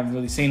I haven't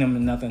really seen him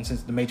in nothing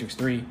since The Matrix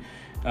 3.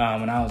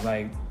 And I was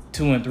like,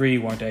 2 and 3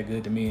 weren't that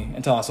good to me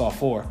until I saw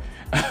 4.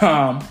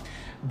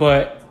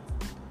 But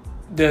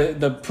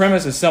the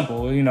premise is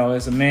simple.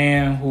 It's a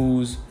man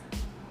whose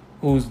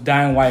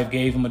dying wife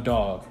gave him a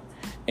dog.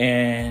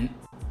 And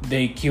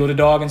they kill the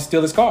dog and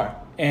steal his car.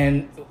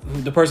 And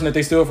the person that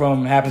they steal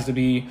from happens to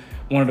be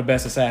one of the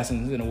best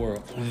assassins in the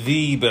world.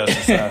 The best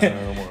assassin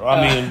in the world.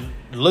 I mean,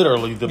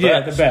 literally the best.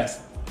 Yeah, the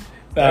best.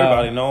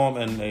 Everybody know him,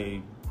 and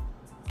they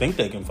think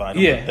they can fight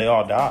him. Yeah. But they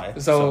all die.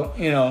 So,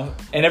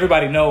 and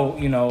everybody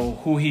know,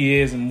 who he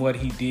is and what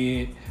he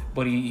did.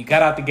 But he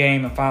got out the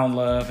game and found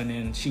love, and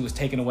then she was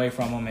taken away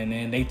from him, and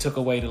then they took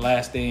away the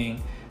last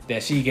thing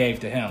that she gave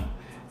to him.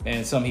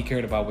 And something he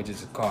cared about, which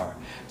is a car.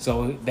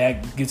 So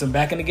that gets him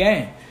back in the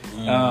game.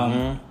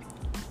 Mm-hmm.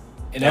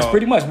 And that's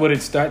pretty much what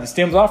it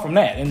stems off from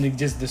that. And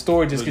the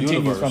story just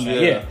continues from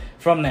that. Yeah,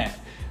 from that.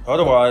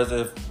 Otherwise,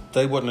 if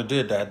they wouldn't have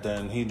did that,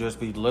 then he'd just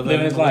be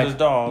living with his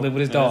dog. Live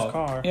with his dog. His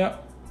car. Yeah.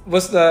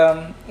 What's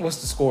the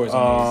scores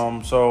on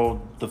these?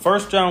 So the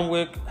first John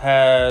Wick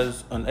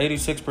has an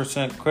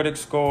 86% critic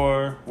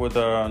score with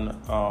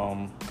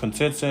a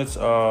consensus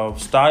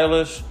of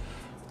stylish,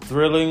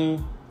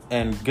 thrilling,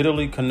 and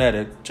giddily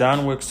kinetic.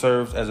 John Wick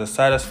serves as a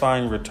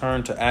satisfying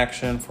return to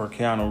action for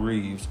Keanu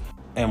Reeves,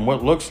 and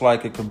what looks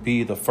like it could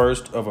be the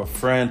first of a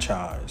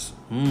franchise.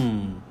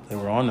 They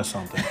were on to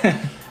something.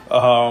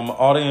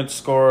 Audience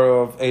score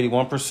of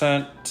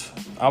 81%.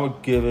 I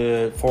would give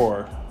it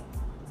 4.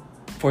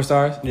 4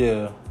 stars?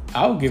 Yeah.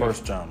 I would give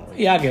first John Wick.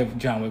 Yeah, I give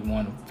John Wick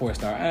 1 4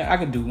 star. I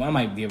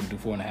might be able to do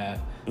 4.5.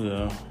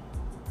 Yeah.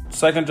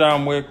 Second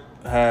John Wick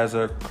has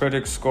a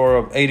critic score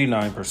of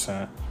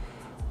 89%,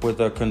 with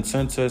a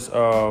consensus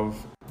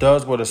of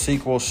does what a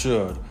sequel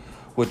should,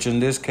 which in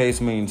this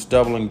case means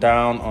doubling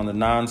down on the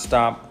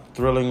non-stop,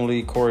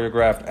 thrillingly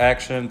choreographed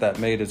action that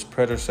made its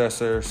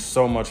predecessor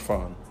so much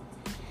fun.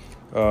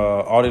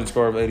 Audience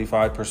score of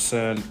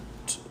 85%.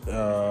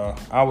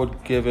 I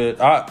would give it...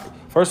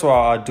 First of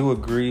all, I do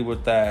agree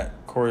with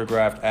that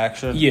choreographed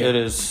action. Yeah. It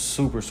is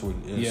super sweet.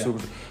 It's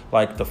super,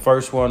 like the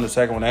first one, the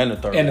second one, and the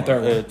third one.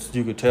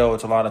 You could tell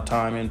it's a lot of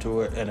time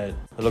into it, and it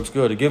looks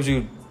good. It gives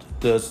you...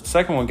 The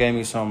second one gave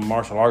me some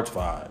martial arts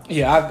vibes.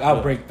 Yeah,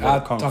 I'll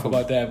talk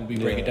about that when we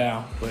break it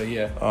down. But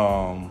yeah.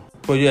 I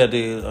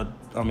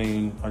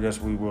guess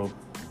we will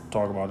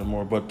talk about it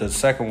more. But the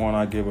second one,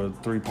 I give a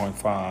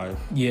 3.5.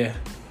 Yeah.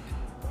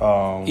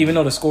 Even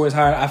though the score is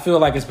higher, I feel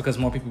like it's because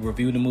more people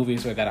reviewed the movie,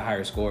 so it got a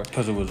higher score.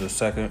 Because it was the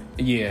second?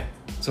 Yeah.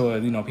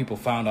 So, people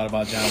found out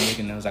about John Wick,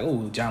 and it was like,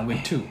 oh, John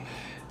Wick 2.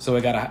 So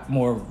it got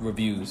more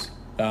reviews.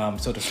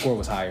 So the score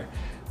was higher.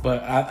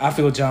 But I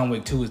feel John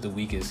Wick 2 is the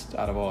weakest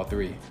out of all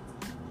 3.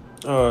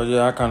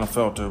 I kind of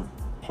felt it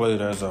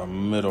played as a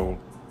middle,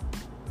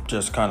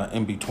 just kind of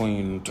in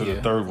between to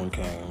the third one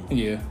came.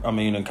 Yeah.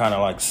 And kind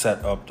of like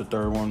set up the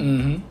third one.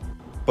 Mm-hmm.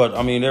 But,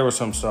 there was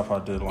some stuff I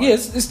did like. Yeah,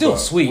 it's still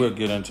sweet. We'll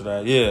get into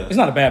that, yeah. It's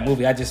not a bad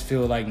movie. I just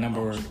feel like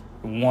number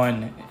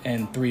 1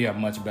 and 3 are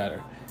much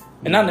better.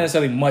 And not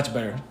necessarily much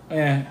better.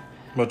 Yeah.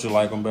 But you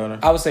like them better?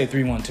 I would say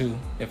 3, 1, 2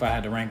 if I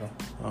had to rank them.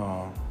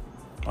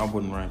 I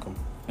wouldn't rank them.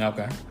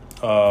 Okay.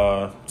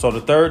 So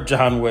the third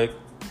John Wick,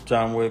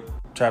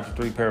 Chapter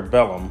 3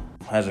 Parabellum,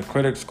 has a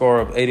critic score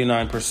of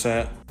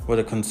 89%, with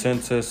a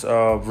consensus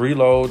of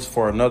reloads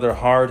for another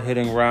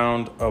hard-hitting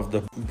round of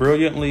the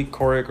brilliantly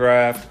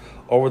choreographed,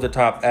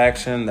 over-the-top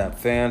action that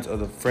fans of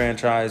the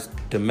franchise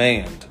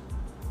demand.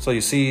 So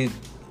you see,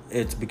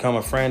 it's become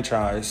a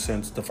franchise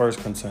since the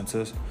first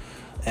consensus,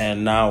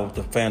 and now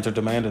the fans are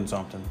demanding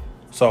something.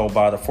 So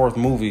by the fourth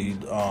movie,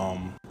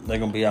 they're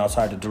going to be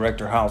outside the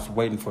director's house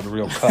waiting for the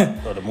real cut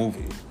of the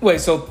movie. Wait,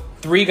 so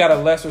 3 got a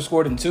lesser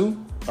score than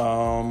 2?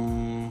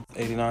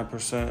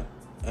 89%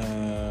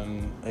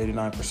 and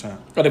 89%.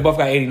 Oh, they both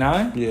got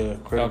 89? Yeah,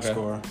 critic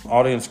score.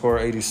 Audience score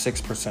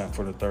 86%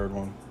 for the third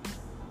one.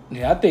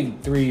 Yeah, I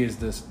think 3 is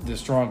the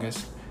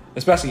strongest,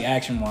 especially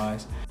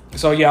action-wise.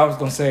 So, I was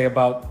going to say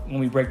about when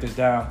we break this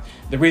down,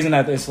 the reason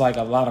that it's like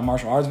a lot of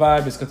martial arts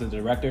vibe is because of the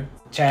director,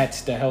 Chad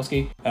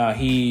Stahelski.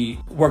 He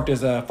worked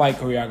as a fight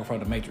choreographer on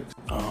The Matrix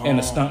and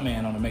a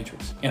stuntman on The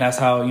Matrix. And that's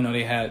how,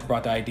 they had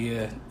brought the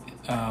idea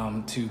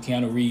to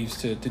Keanu Reeves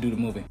to do the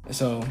movie.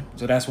 So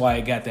that's why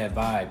it got that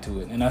vibe to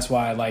it. And that's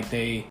why, like,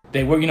 they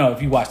were,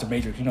 if you watch The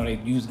Matrix,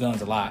 they use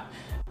guns a lot.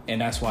 And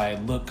that's why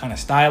it looked kind of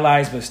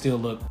stylized, but still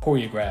looked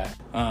choreographed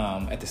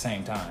at the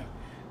same time.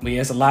 But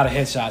yeah, it's a lot of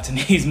headshots in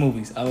these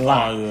movies. A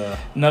lot. Oh, yeah.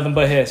 Nothing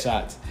but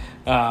headshots.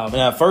 And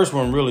that first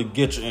one really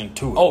gets you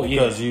into it. Oh,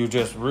 because you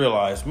just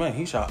realize, man,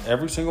 he shot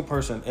every single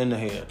person in the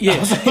head.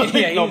 Yeah.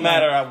 No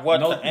matter what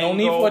the angle. No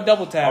need for a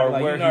double tap. Or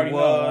like, where he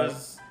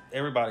was.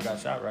 Everybody got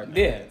shot right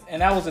there. Yeah.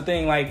 And that was the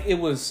thing. Like, it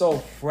was so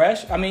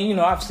fresh.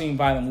 I've seen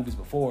violent movies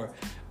before.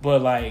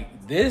 But,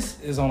 like, this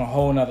is on a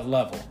whole nother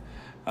level.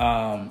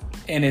 and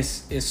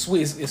it's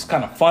sweet. It's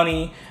kind of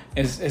funny.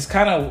 It's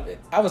kind of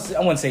I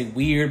wouldn't say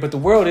weird, but the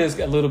world is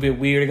a little bit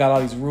weird. It got all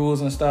these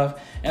rules and stuff,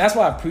 and that's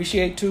why I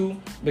appreciate 2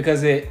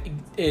 because it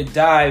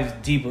dives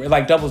deeper. It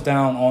like doubles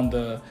down on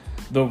the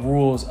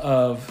rules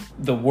of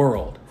the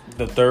world.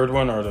 The third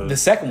one or the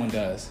second one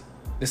does.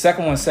 The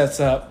second one sets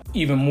up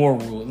even more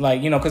rules,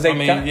 like because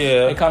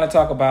they kind of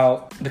talk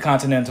about the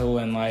Continental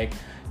and like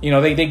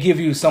they give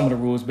you some of the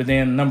rules, but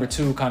then number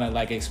 2 kind of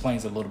like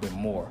explains a little bit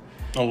more.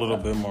 A little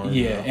bit more.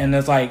 Yeah, and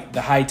there's like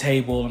the high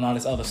table and all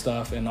this other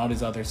stuff and all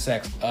these other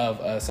sects of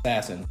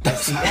assassin.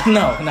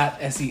 No, not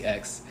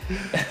sex.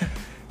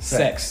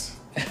 Sex.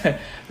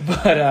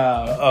 but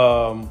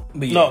yeah.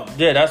 No,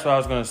 yeah, that's what I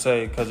was gonna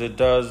say because it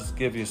does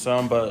give you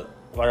some, but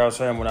like I was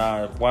saying when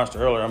I watched it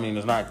earlier, I mean,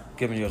 it's not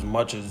giving you as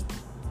much as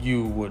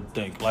you would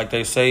think. Like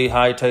they say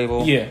high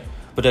table. Yeah.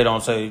 But they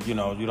don't say, you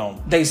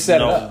don't they set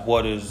know it up.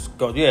 What is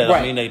going. Yeah,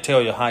 right. I mean, they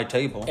tell you high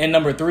table. And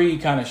number 3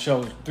 kind of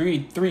shows,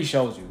 3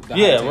 shows you the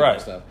high table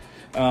right. stuff.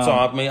 So,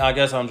 I mean, I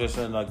guess I'm just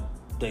saying, like,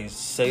 they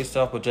say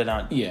stuff, but they're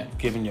not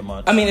giving you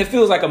much. I mean, it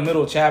feels like a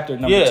middle chapter,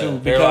 number 2.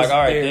 They're like, all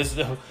right,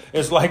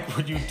 it's like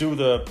when you do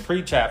the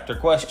pre-chapter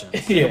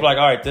questions. You're like,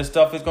 all right, this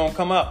stuff is going to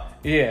come up.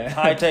 Yeah.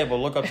 High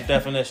table, look up the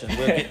definition.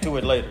 We'll get to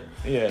it later.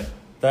 Yeah.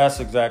 That's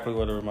exactly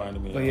what it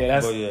reminded me of.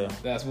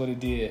 That's what it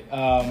did.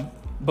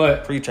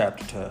 But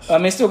pre-chapter test. I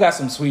mean, it still got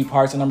some sweet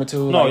parts in number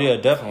 2. No, yeah,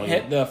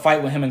 definitely. The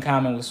fight with him and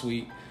Common was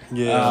sweet.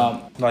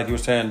 Yeah, like you were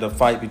saying, the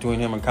fight between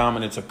him and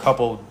Common, it's a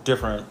couple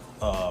different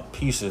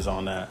pieces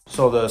on that.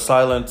 So the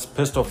silent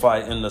pistol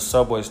fight in the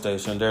subway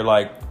station, they're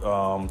like,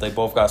 they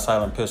both got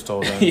silent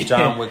pistols, and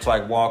John Wick's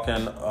like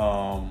walking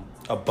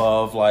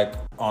above, like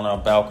on a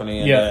balcony,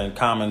 and then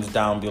Common's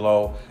down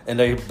below, and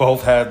they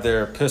both had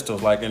their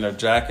pistols like in their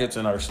jackets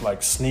and are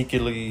like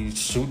sneakily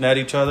shooting at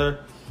each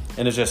other.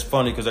 And it's just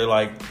funny because they're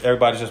like,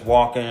 everybody's just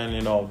walking,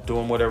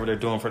 doing whatever they're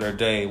doing for their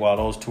day while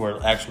those two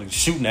are actually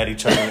shooting at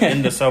each other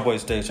in the subway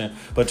station.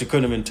 But you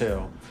couldn't even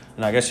tell.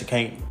 And I guess you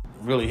can't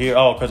really hear,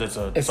 because it's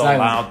so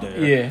loud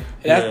there. Yeah.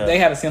 They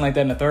had a scene like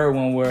that in the third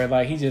one where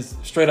like he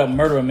just straight up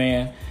murder a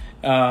man.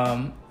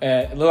 I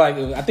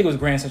think it was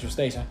Grand Central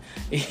Station.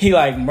 He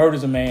like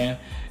murders a man.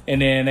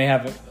 And then they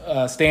have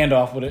a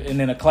standoff with it. And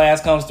then a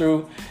class comes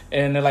through.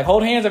 And they're like,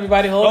 hold hands,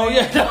 everybody. Hold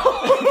hands.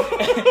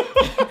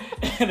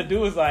 And the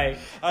dude was like,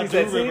 I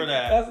do remember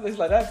that. He's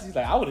like,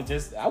 I wouldn't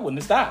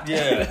have stopped.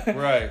 Yeah,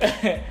 right.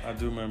 I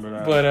do remember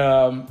that. But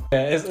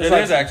it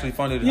is actually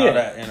funny how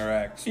that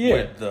interacts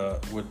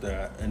with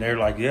that. And they're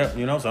like,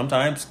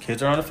 sometimes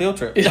kids are on a field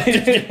trip. You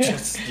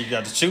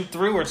got to shoot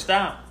through or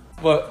stop.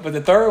 But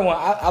the third one,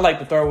 I like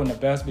the third one the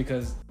best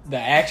because the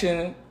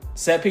action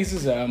set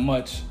pieces are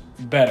much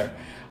better.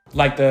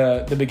 Like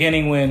the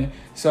beginning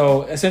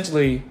so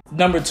essentially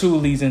number 2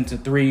 leads into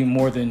 3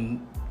 more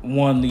than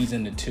 1 leads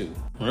into 2.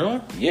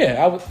 Really?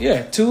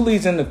 Yeah, 2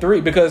 leads into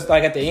 3 because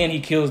like at the end he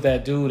kills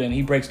that dude and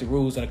he breaks the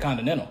rules of the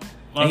Continental.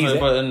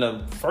 But in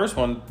the first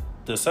one,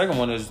 the second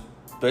one is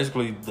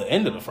basically the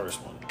end of the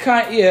first one. You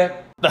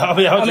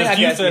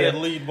said it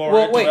lead more.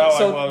 Well, wait.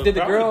 So did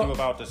the girl do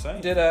about the same?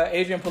 Did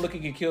Adrian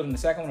Palicki get killed in the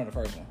second one or the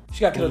first one?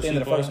 She got killed at the end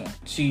of the first one.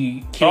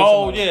 She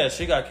killed.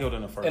 She got killed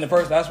in the first. In the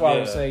first, that's why I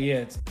would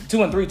say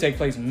 2 and 3 take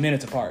place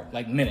minutes apart,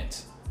 like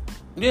minutes.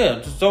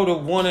 Yeah. So the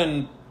 1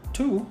 and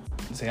 2.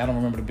 See, I don't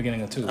remember the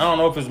beginning of 2. I don't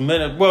know if it's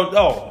minutes. Well,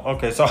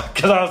 okay. So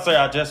because I would say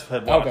I just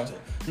had watched it.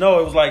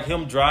 No, it was like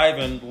him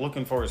driving,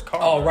 looking for his car.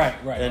 Oh, right.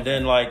 And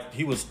then like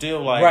he was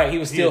still like he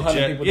was still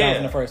hunting people down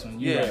from the first one.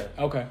 Right.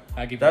 Okay,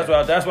 I give you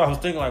that. That's why I was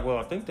thinking like, well,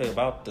 I think they're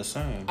about the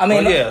same. I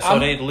mean, so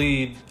they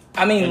lead.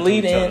 I mean,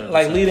 lead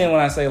in when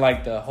I say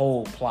like the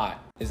whole plot.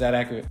 Is that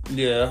accurate?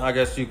 Yeah, I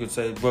guess you could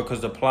say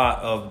because the plot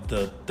of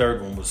the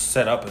third one was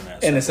set up in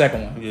that. In the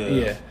second one,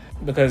 yeah.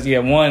 Because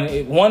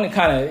one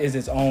kind of is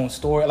its own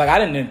story. Like I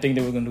didn't think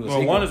they were gonna do a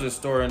sequel. 1 is a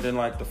story, and then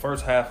like the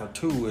first half of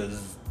 2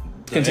 is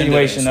the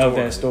continuation of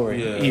that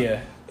story.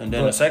 Yeah. And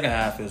then the second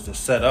half is the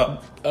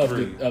setup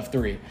of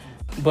 3.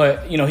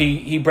 But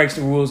he breaks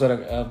the rules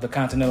of the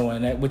Continental,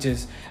 and which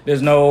is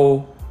there's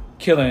no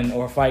killing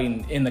or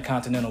fighting in the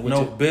Continental.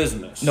 No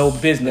business. No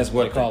business. That's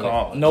what they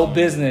call it. No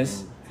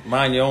business.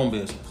 Mind your own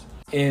business.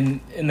 In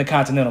the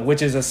Continental,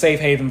 which is a safe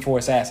haven for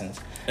assassins.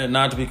 And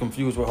not to be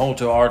confused with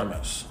Hotel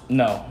Artemis.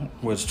 No.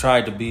 Which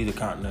tried to be the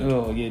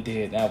Continental. Oh, yeah, it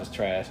did. That was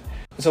trash.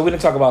 So we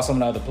didn't talk about some of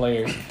the other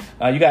players.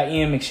 You got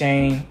Ian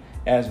McShane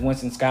as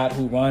Winston Scott,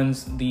 who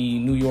runs the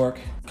New York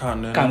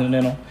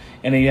Continental.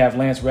 And then you have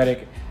Lance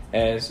Reddick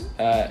as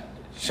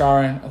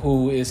Sharon,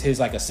 who is his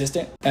like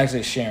assistant.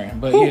 Actually, it's Sharon,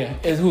 but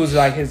who's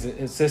like his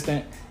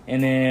assistant.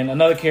 And then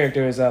another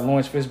character is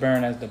Lawrence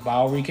Fishburne as the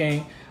Bowery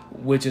King,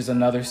 which is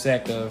another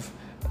sect of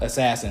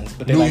assassins,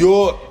 but they're New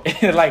York,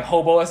 like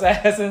hobo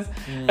assassins.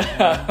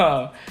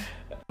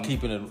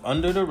 Keeping it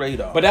under the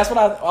radar. But that's what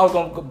I was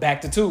going to go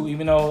back to 2,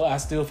 even though I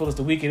still feel it's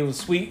the weekend. It was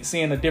sweet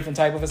seeing a different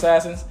type of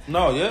assassins.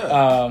 No,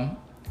 yeah.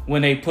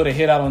 When they put a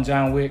hit out on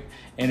John Wick,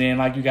 and then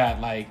like you got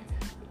like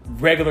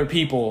regular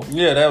people.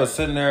 Yeah, they was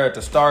sitting there at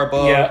the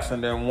Starbucks,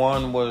 and then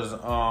one was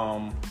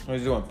what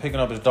was he doing, picking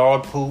up his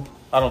dog poop.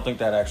 I don't think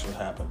that actually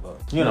happened, but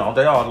you know,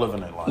 they all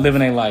living their life. Living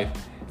their life.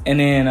 And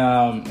then,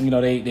 you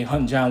know, they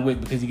hunt John Wick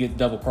because he gets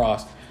double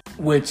crossed,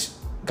 which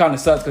kind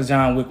of sucks because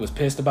John Wick was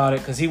pissed about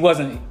it because he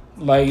wasn't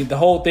like the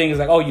whole thing is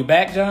like, oh, you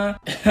back, John?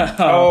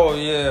 Oh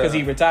yeah, because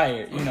he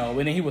retired, you know,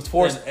 and then he was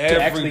forced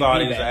to actually be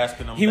back.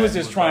 Asking him. He was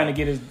just trying to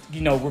get his,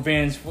 you know,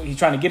 revenge. He's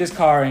trying to get his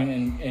car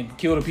and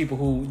kill the people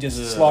who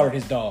just slaughtered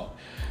his dog.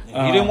 He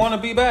didn't want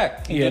to be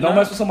back. Don't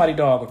mess with somebody's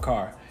dog or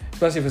car,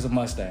 especially if it's a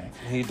Mustang.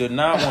 He did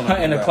not want to.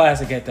 And a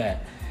classic at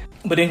that.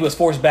 But then he was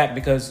forced back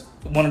because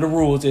one of the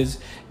rules is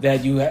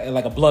that you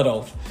like a blood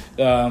oath,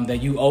 that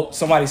you owe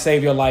somebody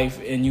saved your life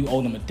and you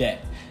owe them a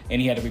debt,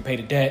 and he had to repay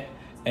the debt,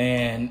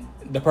 and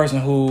the person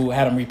who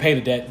had him repay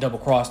the debt double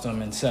crossed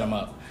him and set him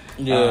up.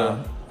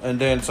 Yeah, and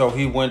then so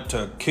he went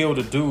to kill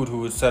the dude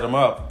who had set him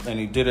up, and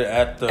he did it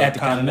at the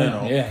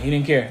Continental. Yeah, he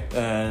didn't care,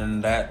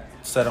 and that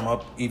set him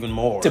up even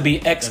more. To be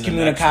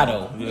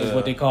excommunicado is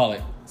what they call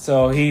it.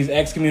 So he's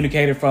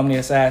excommunicated from the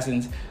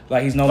assassins.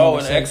 Like he's no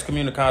longer. Oh, and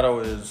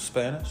excommunicado is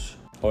Spanish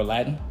or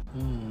Latin.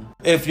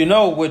 If you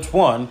know which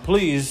one,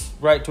 please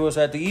write to us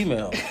at the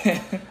email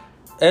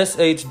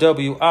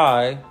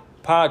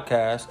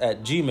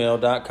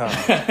shwipodcast@gmail.com.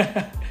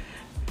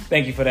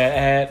 Thank you for that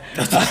ad.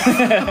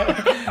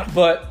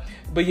 But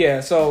yeah,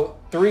 so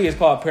 3 is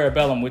called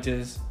Parabellum, which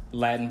is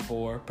Latin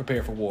for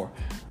prepare for war.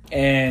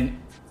 And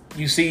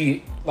you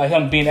see like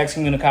him being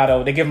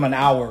excommunicado, they give him an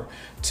hour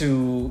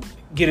to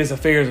get his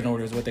affairs in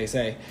order is what they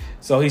say.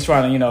 So he's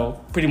trying to, you know,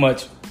 pretty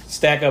much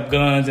stack up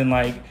guns and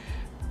like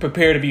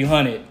prepare to be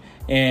hunted.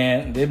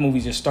 And this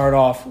movie just start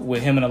off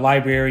with him in a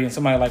library and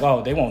somebody like,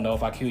 oh, they won't know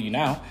if I kill you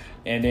now.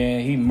 And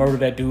then he murdered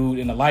that dude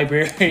in the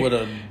library. With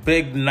a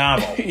big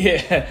novel.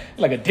 Yeah,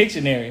 like a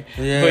dictionary.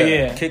 Yeah, but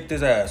yeah, kicked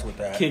his ass with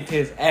that. Kicked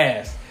his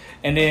ass.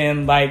 And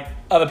then like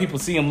other people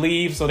see him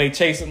leave, so they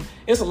chase him.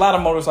 It's a lot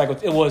of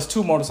motorcycles. It was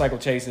 2 motorcycle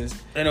chases.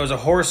 And it was a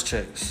horse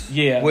chase.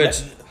 Yeah.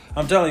 Which...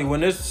 I'm telling you,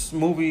 when this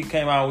movie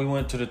came out, we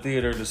went to the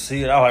theater to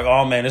see it. I was like,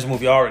 oh man, this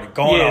movie already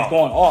going off. Yeah, it's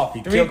going off.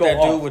 He killed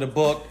that dude with a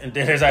book, and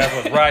then his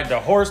ass was riding the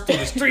horse through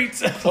the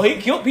streets. So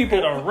he killed people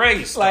in a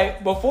race.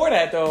 Like, before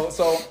that, though,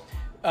 so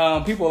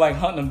people like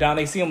hunting him down.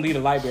 They see him leave the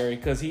library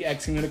because he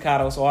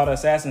excommunicado, so all the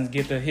assassins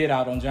get the hit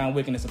out on John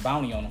Wick, and it's a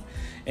bounty on him.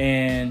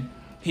 And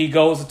he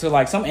goes to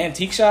like some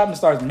antique shop and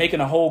starts making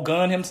a whole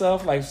gun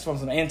himself, like from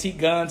some antique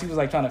guns. He was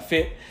like trying to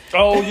fit.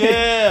 Oh,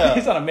 yeah.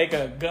 He's trying to make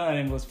a gun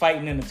and was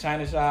fighting in the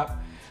China shop.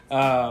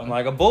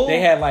 Like a bull?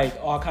 They had like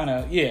all kind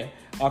of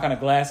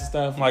glass and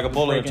stuff. Like a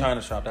bull in a China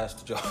shop, that's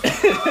the joke.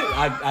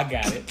 I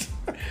got it.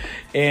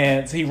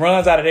 And so he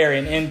runs out of there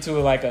and into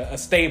like a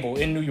stable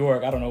in New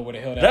York. I don't know where the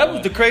hell that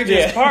was the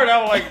craziest part.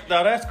 I was like,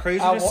 now that's crazy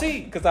to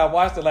see. Because I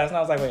watched it last night.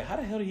 I was like, wait, how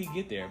the hell did he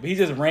get there? But he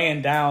just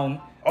ran down.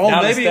 Oh,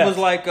 maybe it was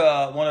like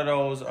one of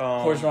those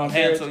horse-drawn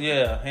handsome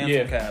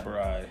cab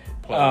ride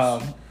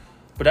place.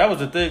 But that was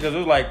the thing, because it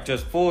was like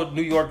just full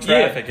New York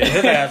traffic, and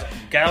his ass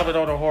galloping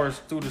on a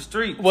horse through the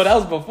street. Well, that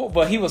was before,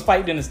 but he was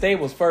fighting in the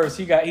stables first.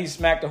 He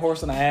smacked the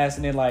horse in the ass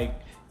and then like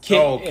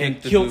killed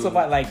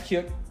somebody, like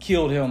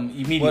killed him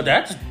immediately.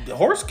 Well,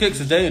 horse kicks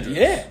is dangerous.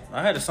 Yeah,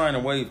 I had to sign a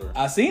waiver.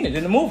 I seen it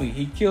in the movie.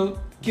 He killed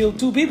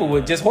 2 people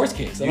with just horse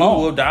kicks alone.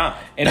 You will die.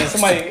 And then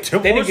somebody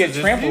they didn't get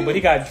trampled, but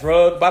he got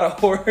drugged by the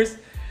horse,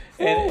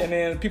 and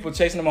then people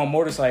chasing him on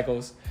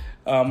motorcycles.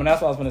 And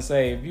that's what I was gonna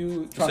say. If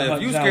you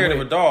scared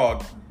of a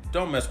dog,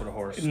 don't mess with a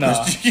horse.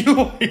 No. You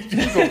gonna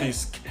be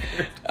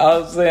scared. I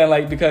was saying,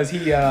 like, because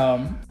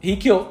he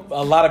killed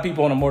a lot of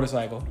people on a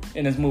motorcycle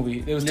in this movie.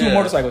 There was 2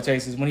 motorcycle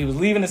chases when he was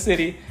leaving the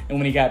city and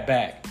when he got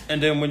back.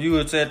 And then when you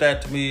had said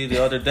that to me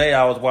the other day,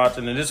 I was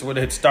watching, and this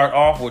would start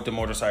off with the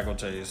motorcycle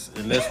chase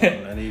in this one,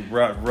 and he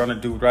run a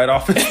dude right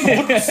off his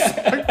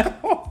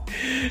motorcycle.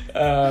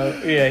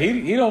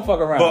 He don't fuck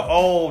around.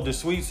 But the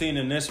sweet scene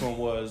in this one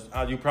was,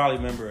 you probably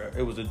remember,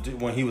 it was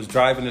when he was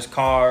driving his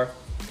car.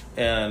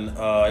 And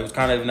it was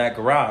kind of in that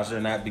garage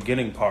in that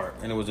beginning part.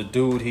 And it was a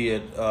dude he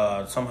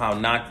had somehow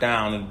knocked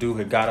down, and the dude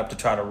had got up to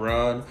try to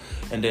run.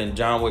 And then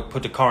John Wick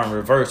put the car in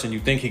reverse, and you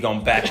think he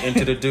gonna back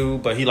into the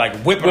dude, but he like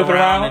whipped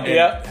around and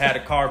then had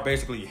the car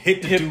basically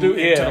hit the dude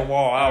into the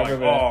wall. I was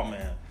like, oh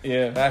man.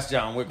 Yeah. That's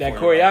John Wick. That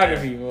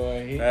choreography,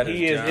 boy.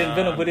 He is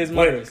inventive with his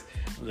murders.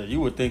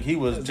 You would think he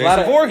was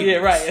Jason Voorhees. Yeah,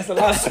 right. It's a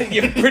lot of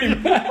pretty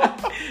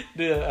much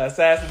the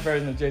assassin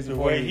version of Jason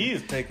Voorhees. The way he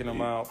is taking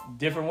them out.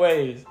 Different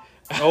ways.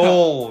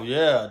 Oh,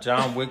 yeah.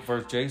 John Wick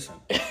versus Jason.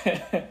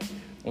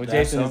 Well,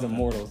 Jason is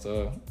immortal,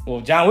 so...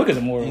 Well, John Wick is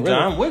immortal, really.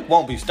 John Wick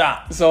won't be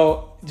stopped.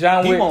 So,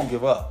 John Wick... He won't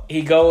give up.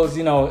 He goes,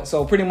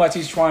 so pretty much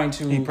he's trying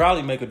to... He'd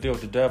probably make a deal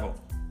with the devil.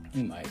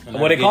 He might.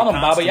 Well, they call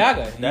him Baba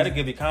Yaga. That'd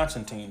give you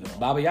Constantine, though.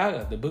 Baba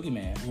Yaga, the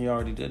boogeyman. He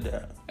already did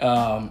that.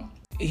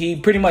 He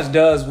pretty much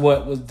does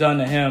what was done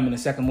to him in the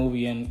second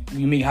movie, and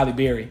you meet Halle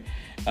Berry.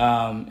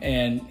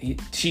 And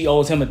she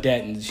owes him a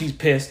debt, and she's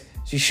pissed.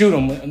 She shoot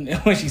him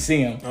when she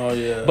see him. Oh,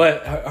 yeah.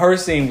 But her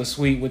scene was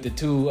sweet with the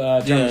 2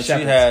 German shepherds.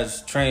 She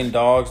has trained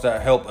dogs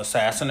that help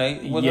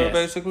assassinate with her,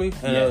 basically.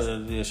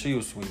 And she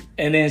was sweet.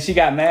 And then she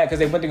got mad because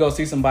they went to go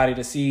see somebody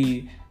to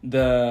see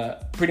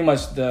the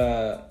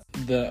I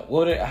forgot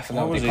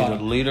what they called him.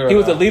 The leader. He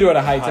was the leader of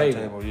the high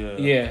table.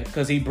 Yeah,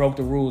 because he broke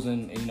the rules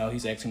and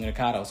he's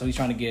excommunicado, so he's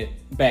trying to get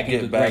back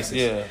into good graces.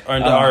 Yeah,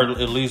 or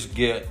at least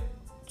get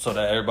so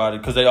that everybody,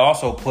 because they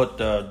also put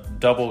the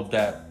double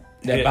that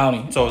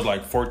bounty. So it was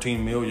like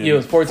 14 million. Yeah, it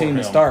was 14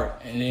 to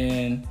start, and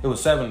then it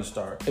was 7 to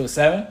start. It was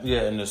 7.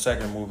 Yeah, in the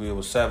second movie it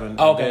was 7.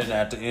 Oh, okay. And then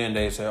at the end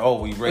they said,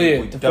 "Oh, we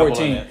raised to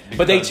 14."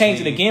 But they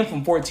changed it again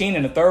from 14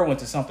 in the third one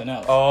to something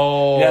else.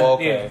 Oh,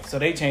 okay. Yeah, so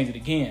they changed it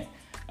again.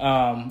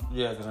 Yeah,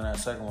 because in that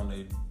second one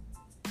it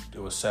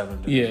was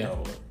 7 to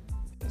double it.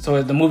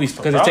 So the movies,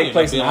 because it takes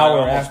place an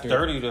hour after.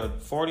 30 to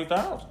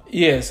 40,000.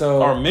 Yeah,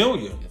 so or a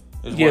million.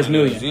 It's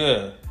million.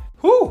 Yeah.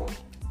 Whew.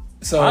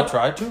 So I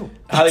tried too.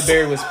 Halle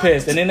Berry was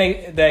pissed, and then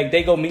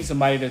they go meet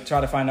somebody to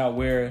try to find out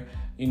where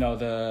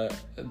the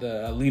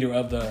leader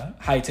of the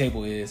high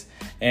table is,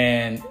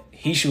 and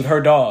he shoot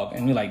her dog,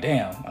 and we're like,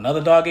 damn,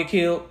 another dog get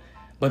killed,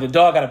 but the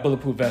dog got a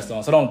bulletproof vest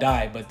on, so don't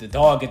die, but the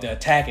dog get to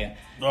attacking.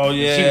 Oh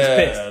yeah, she was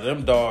pissed.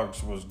 Them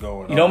dogs was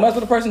going. You don't mess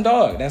with a person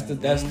dog. That's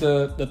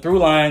the through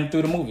line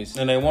through the movies.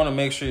 And they want to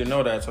make sure you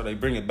know that, so they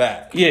bring it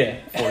back. Yeah,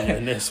 for you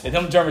in this one.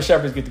 And them German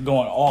Shepherds get to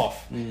going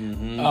off.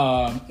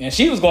 Mm-hmm. And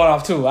she was going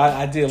off too.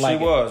 I did like it.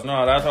 She was.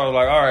 No, that's why I was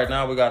like, all right,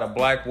 now we got a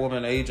black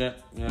woman agent,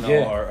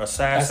 or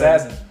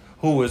assassin.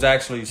 Who was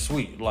actually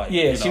sweet, like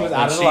she was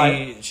out of the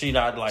light. She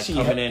not like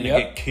coming in to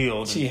get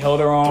killed. She held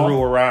her on,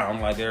 threw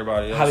around like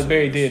everybody else. Halle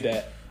Berry did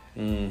that.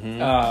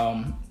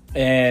 Mm-hmm.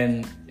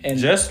 And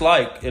just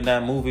like in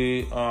that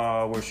movie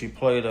where she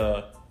played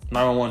a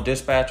 911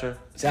 dispatcher.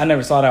 See, I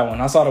never saw that one.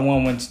 I saw the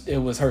one when it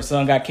was her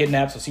son got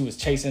kidnapped, so she was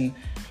chasing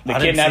the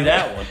kidnapped.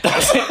 I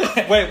didn't see that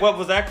one. Wait, what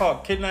was that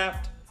called?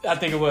 Kidnapped? I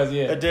think it was.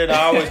 Yeah. It did.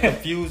 I always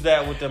confused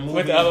that with the movie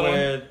with the other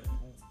where one?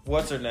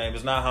 What's her name?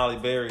 It's not Halle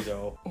Berry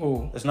though.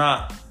 Who? It's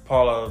not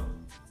Paula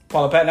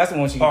Patton. That's the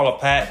one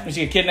Patton. When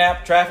she get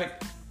kidnapped, Traffic.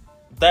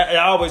 That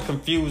I always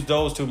confused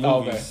those two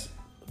movies.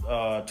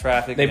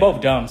 Traffic. They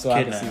both dumb, so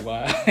Kidnap. I can see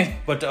why.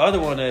 But the other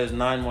one is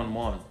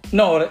 911.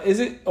 No,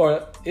 is it?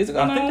 Or is it?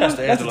 I think that's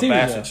the Angela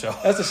Bassett show.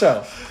 That's the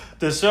show.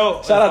 The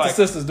show. Shout out to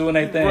sisters doing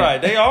their thing. Right,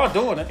 they all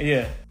doing it.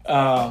 Yeah.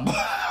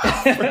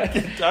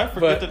 I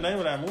forget the name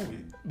of that movie.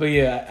 But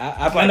yeah,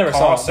 I never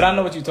saw it. But I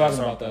know what you're talking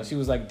about though. She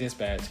was like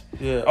Dispatch.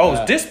 Yeah. Oh,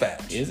 it's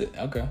Dispatch. Is it?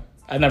 Okay.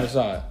 I never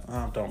saw it.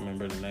 I don't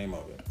remember the name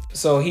of it.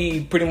 So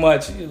he pretty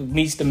much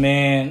meets the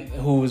man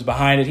who was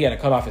behind it. He had to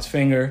cut off his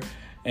finger.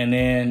 And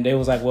then they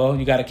was like, well,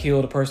 you got to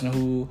kill the person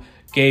who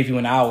gave you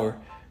an hour,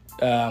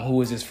 who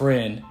was his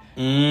friend.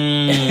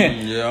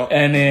 Yeah.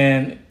 And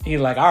then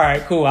he's like, all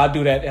right, cool, I'll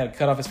do that. He had to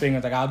cut off his finger.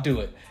 He's like, I'll do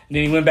it. And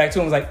then he went back to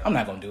him and was like, I'm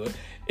not going to do it.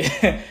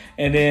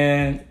 And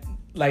then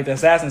like the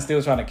assassin's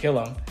still trying to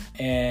kill him.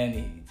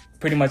 And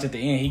pretty much at the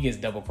end, he gets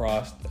double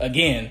crossed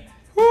again.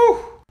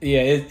 Whew. Yeah,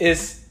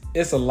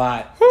 it's a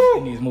lot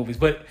in these movies.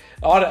 But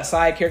all the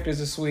side characters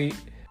are sweet.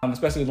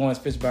 Especially Lawrence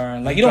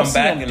Fishburne. Like you don't see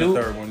him do the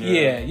third one,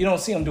 you don't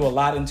see him do a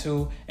lot in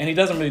 2, and he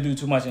doesn't really do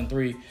too much in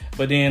 3.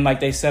 But then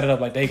like they set it up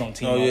like they gonna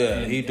team up. Oh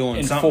yeah, he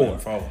doing something in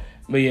 4.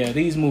 But yeah,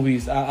 these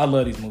movies, I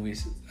love these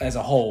movies as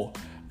a whole.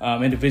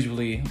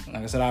 Individually,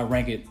 like I said, I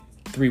rank it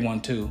 3, 1,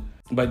 2.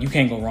 But you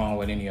can't go wrong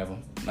with any of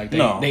them. Like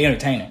they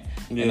entertaining.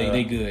 Yeah. And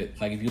they good.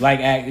 Like if you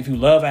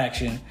love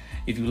action,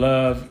 if you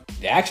love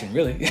the action,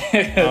 really.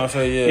 I'll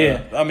say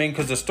yeah. I mean,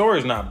 because the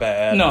story's not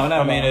bad. No,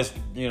 not. I mean, it's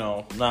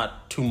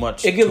not too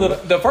much. It get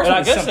the first one.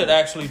 I guess it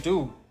actually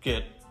do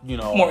get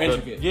more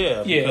intricate.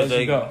 Yeah, because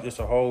it's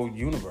a whole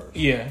universe.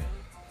 Yeah,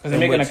 because they're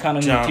making a kind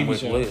of new John TV Wick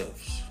show.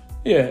 Lives.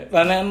 Yeah,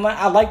 and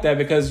I like that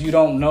because you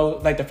don't know.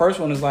 Like the first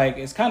one is like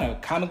it's kind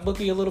of comic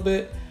booky a little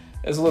bit.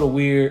 It's a little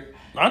weird.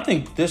 I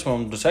think this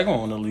one, the second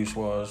one at least,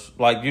 was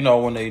like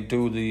when they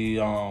do the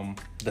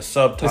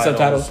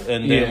subtitles,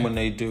 and then when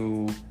they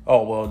do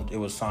it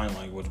was sign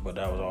language, but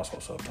that was also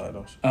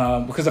subtitles.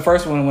 Because the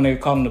first one when they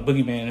called him the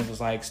boogeyman, it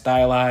was like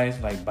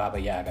stylized, like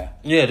Baba Yaga.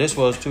 Yeah, this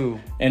was too,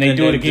 and they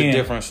do it again,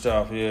 different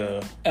stuff.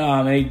 Yeah,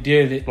 and they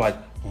did it like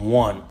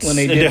once when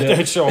they did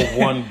they show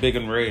one big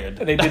and red.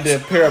 They did the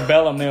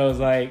Parabellum. There was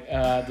like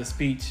the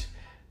speech.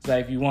 It's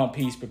like if you want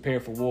peace, prepare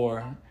for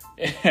war.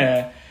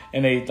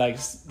 And they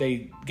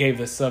gave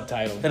the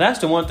subtitle. And that's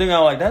the one thing I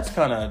like. That's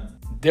kind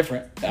of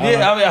different.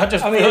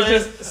 It's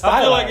just stylized.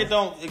 I feel like it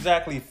don't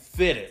exactly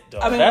fit it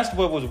though. That's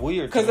what was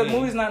weird. Because the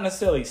movie's not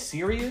necessarily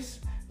serious.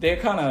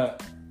 They're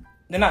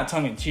not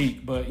tongue in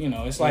cheek, but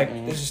it's like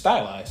it's just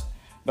stylized.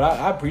 But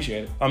I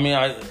appreciate it. I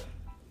mean,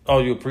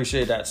 you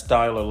appreciate that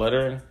style of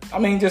lettering? I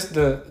mean, just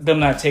them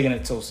not taking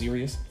it so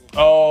serious.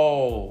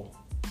 Oh,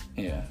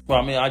 yeah.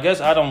 Well, I mean, I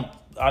guess I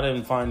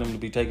didn't find them to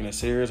be taking it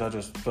serious. I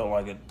just felt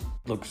like it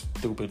looked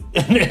stupid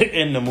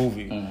in the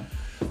movie.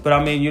 But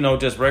I mean,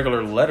 just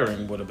regular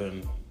lettering would have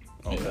been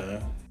okay.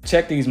 Yeah.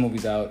 Check these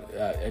movies out.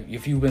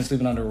 If you've been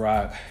sleeping under a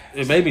rock.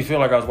 It made me feel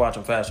like I was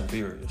watching Fast and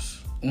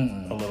Furious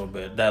a little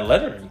bit. That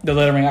lettering. The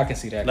lettering, I can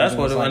see that. That's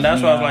what, and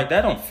that's why I was like,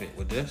 that don't fit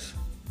with this.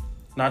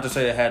 Not to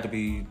say it had to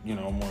be,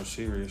 more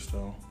serious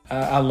though.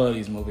 I love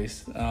these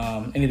movies.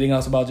 Anything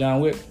else about John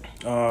Wick?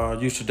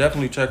 You should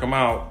definitely check them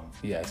out.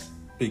 Yes.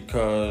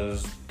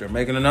 Because they're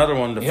making another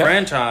one. The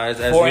franchise,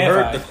 as you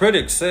heard, the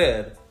critics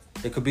said,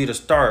 it could be the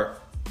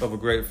start of a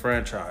great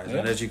franchise. Yeah.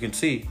 And as you can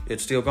see,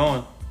 it's still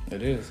going.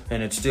 It is.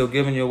 And it's still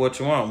giving you what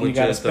you want. You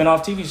got a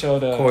spin-off TV show.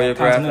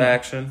 Choreographed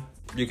action.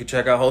 You can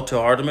check out Hotel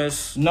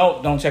Artemis.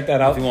 No, don't check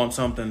that out. If you want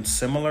something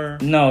similar.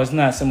 No, it's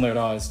not similar at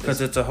all. Because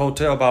it's a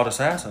hotel about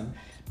assassin.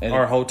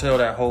 Or a hotel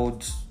that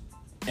holds...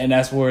 And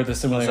that's where the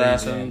similarity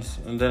assassins.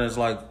 And then it's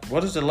like,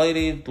 what is the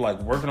lady like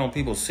working on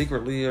people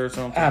secretly or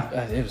something?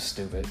 It was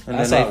stupid. And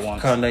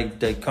then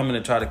they come in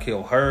and try to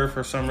kill her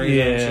for some reason.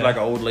 Yeah. She's like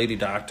an old lady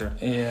doctor.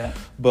 Yeah.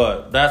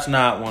 But that's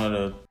not one of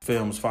the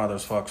films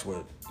fathers fucks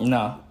with.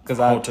 No, because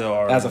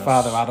as a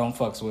father, I don't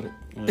fucks with it.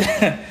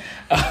 Yeah.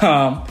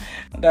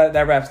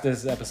 That wraps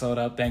this episode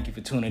up. Thank you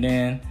for tuning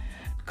in.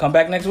 Come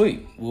back next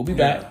week. We'll be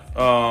back.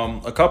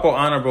 A couple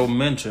honorable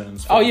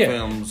mentions for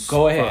films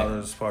Go ahead.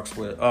 fathers fucks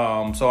with.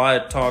 So I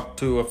had talked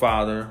to a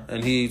father,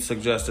 and he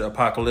suggested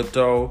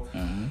Apocalypto,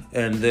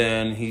 and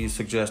then he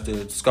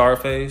suggested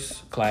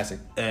Scarface. Classic.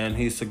 And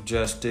he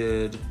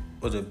suggested,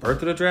 was it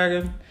Birth of the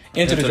Dragon?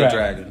 Into the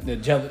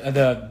Dragon.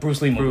 The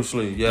Bruce Lee movie. Bruce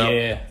Lee,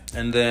 yeah.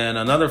 And then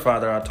another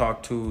father I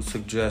talked to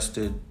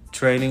suggested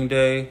Training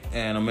Day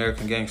and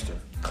American Gangster.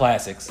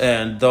 Classics.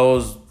 And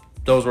those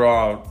were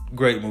all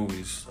great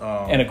movies.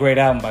 And a great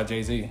album by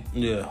Jay-Z.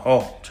 Yeah.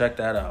 Oh, check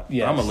that out.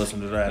 Yes. I'm going to listen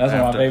to that. That's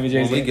one of my favorite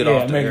Jay-Z. When we get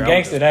off American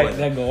Gangster,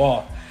 that go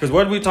off. Because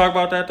what did we talk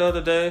about that the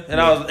other day?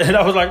 And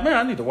I was like, man,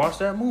 I need to watch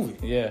that movie.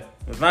 Yeah.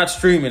 It's not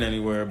streaming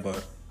anywhere,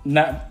 but...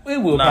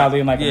 It will probably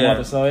in like a month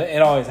or so.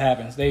 It always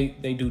happens. They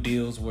do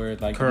deals where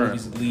like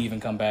movies leave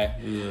and come back.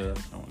 Yeah.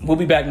 We'll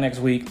be back next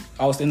week.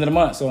 Almost the end of the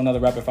month, so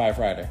another Rapid Fire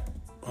Friday.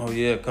 Oh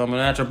yeah,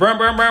 coming at you. Burn,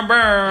 burn, burn,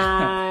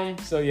 burn.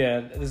 So yeah,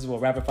 this is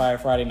Rapid Fire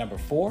Friday number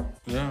 4.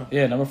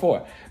 Yeah, number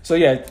 4. So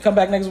yeah, come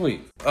back next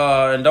week.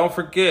 And don't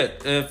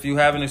forget, if you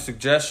have any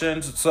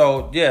suggestions,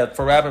 so yeah,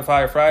 for Rapid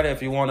Fire Friday,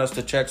 if you want us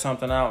to check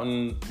something out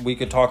and we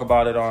could talk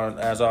about it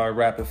as our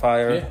Rapid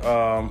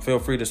Fire, feel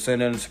free to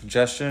send in a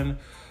suggestion.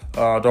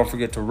 Don't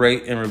forget to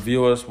rate and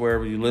review us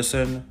wherever you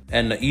listen.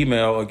 And the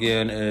email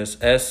again is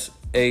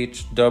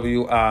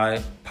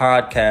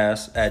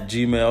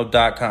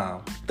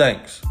shwipodcast@gmail.com.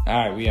 Thanks. All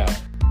right, we out.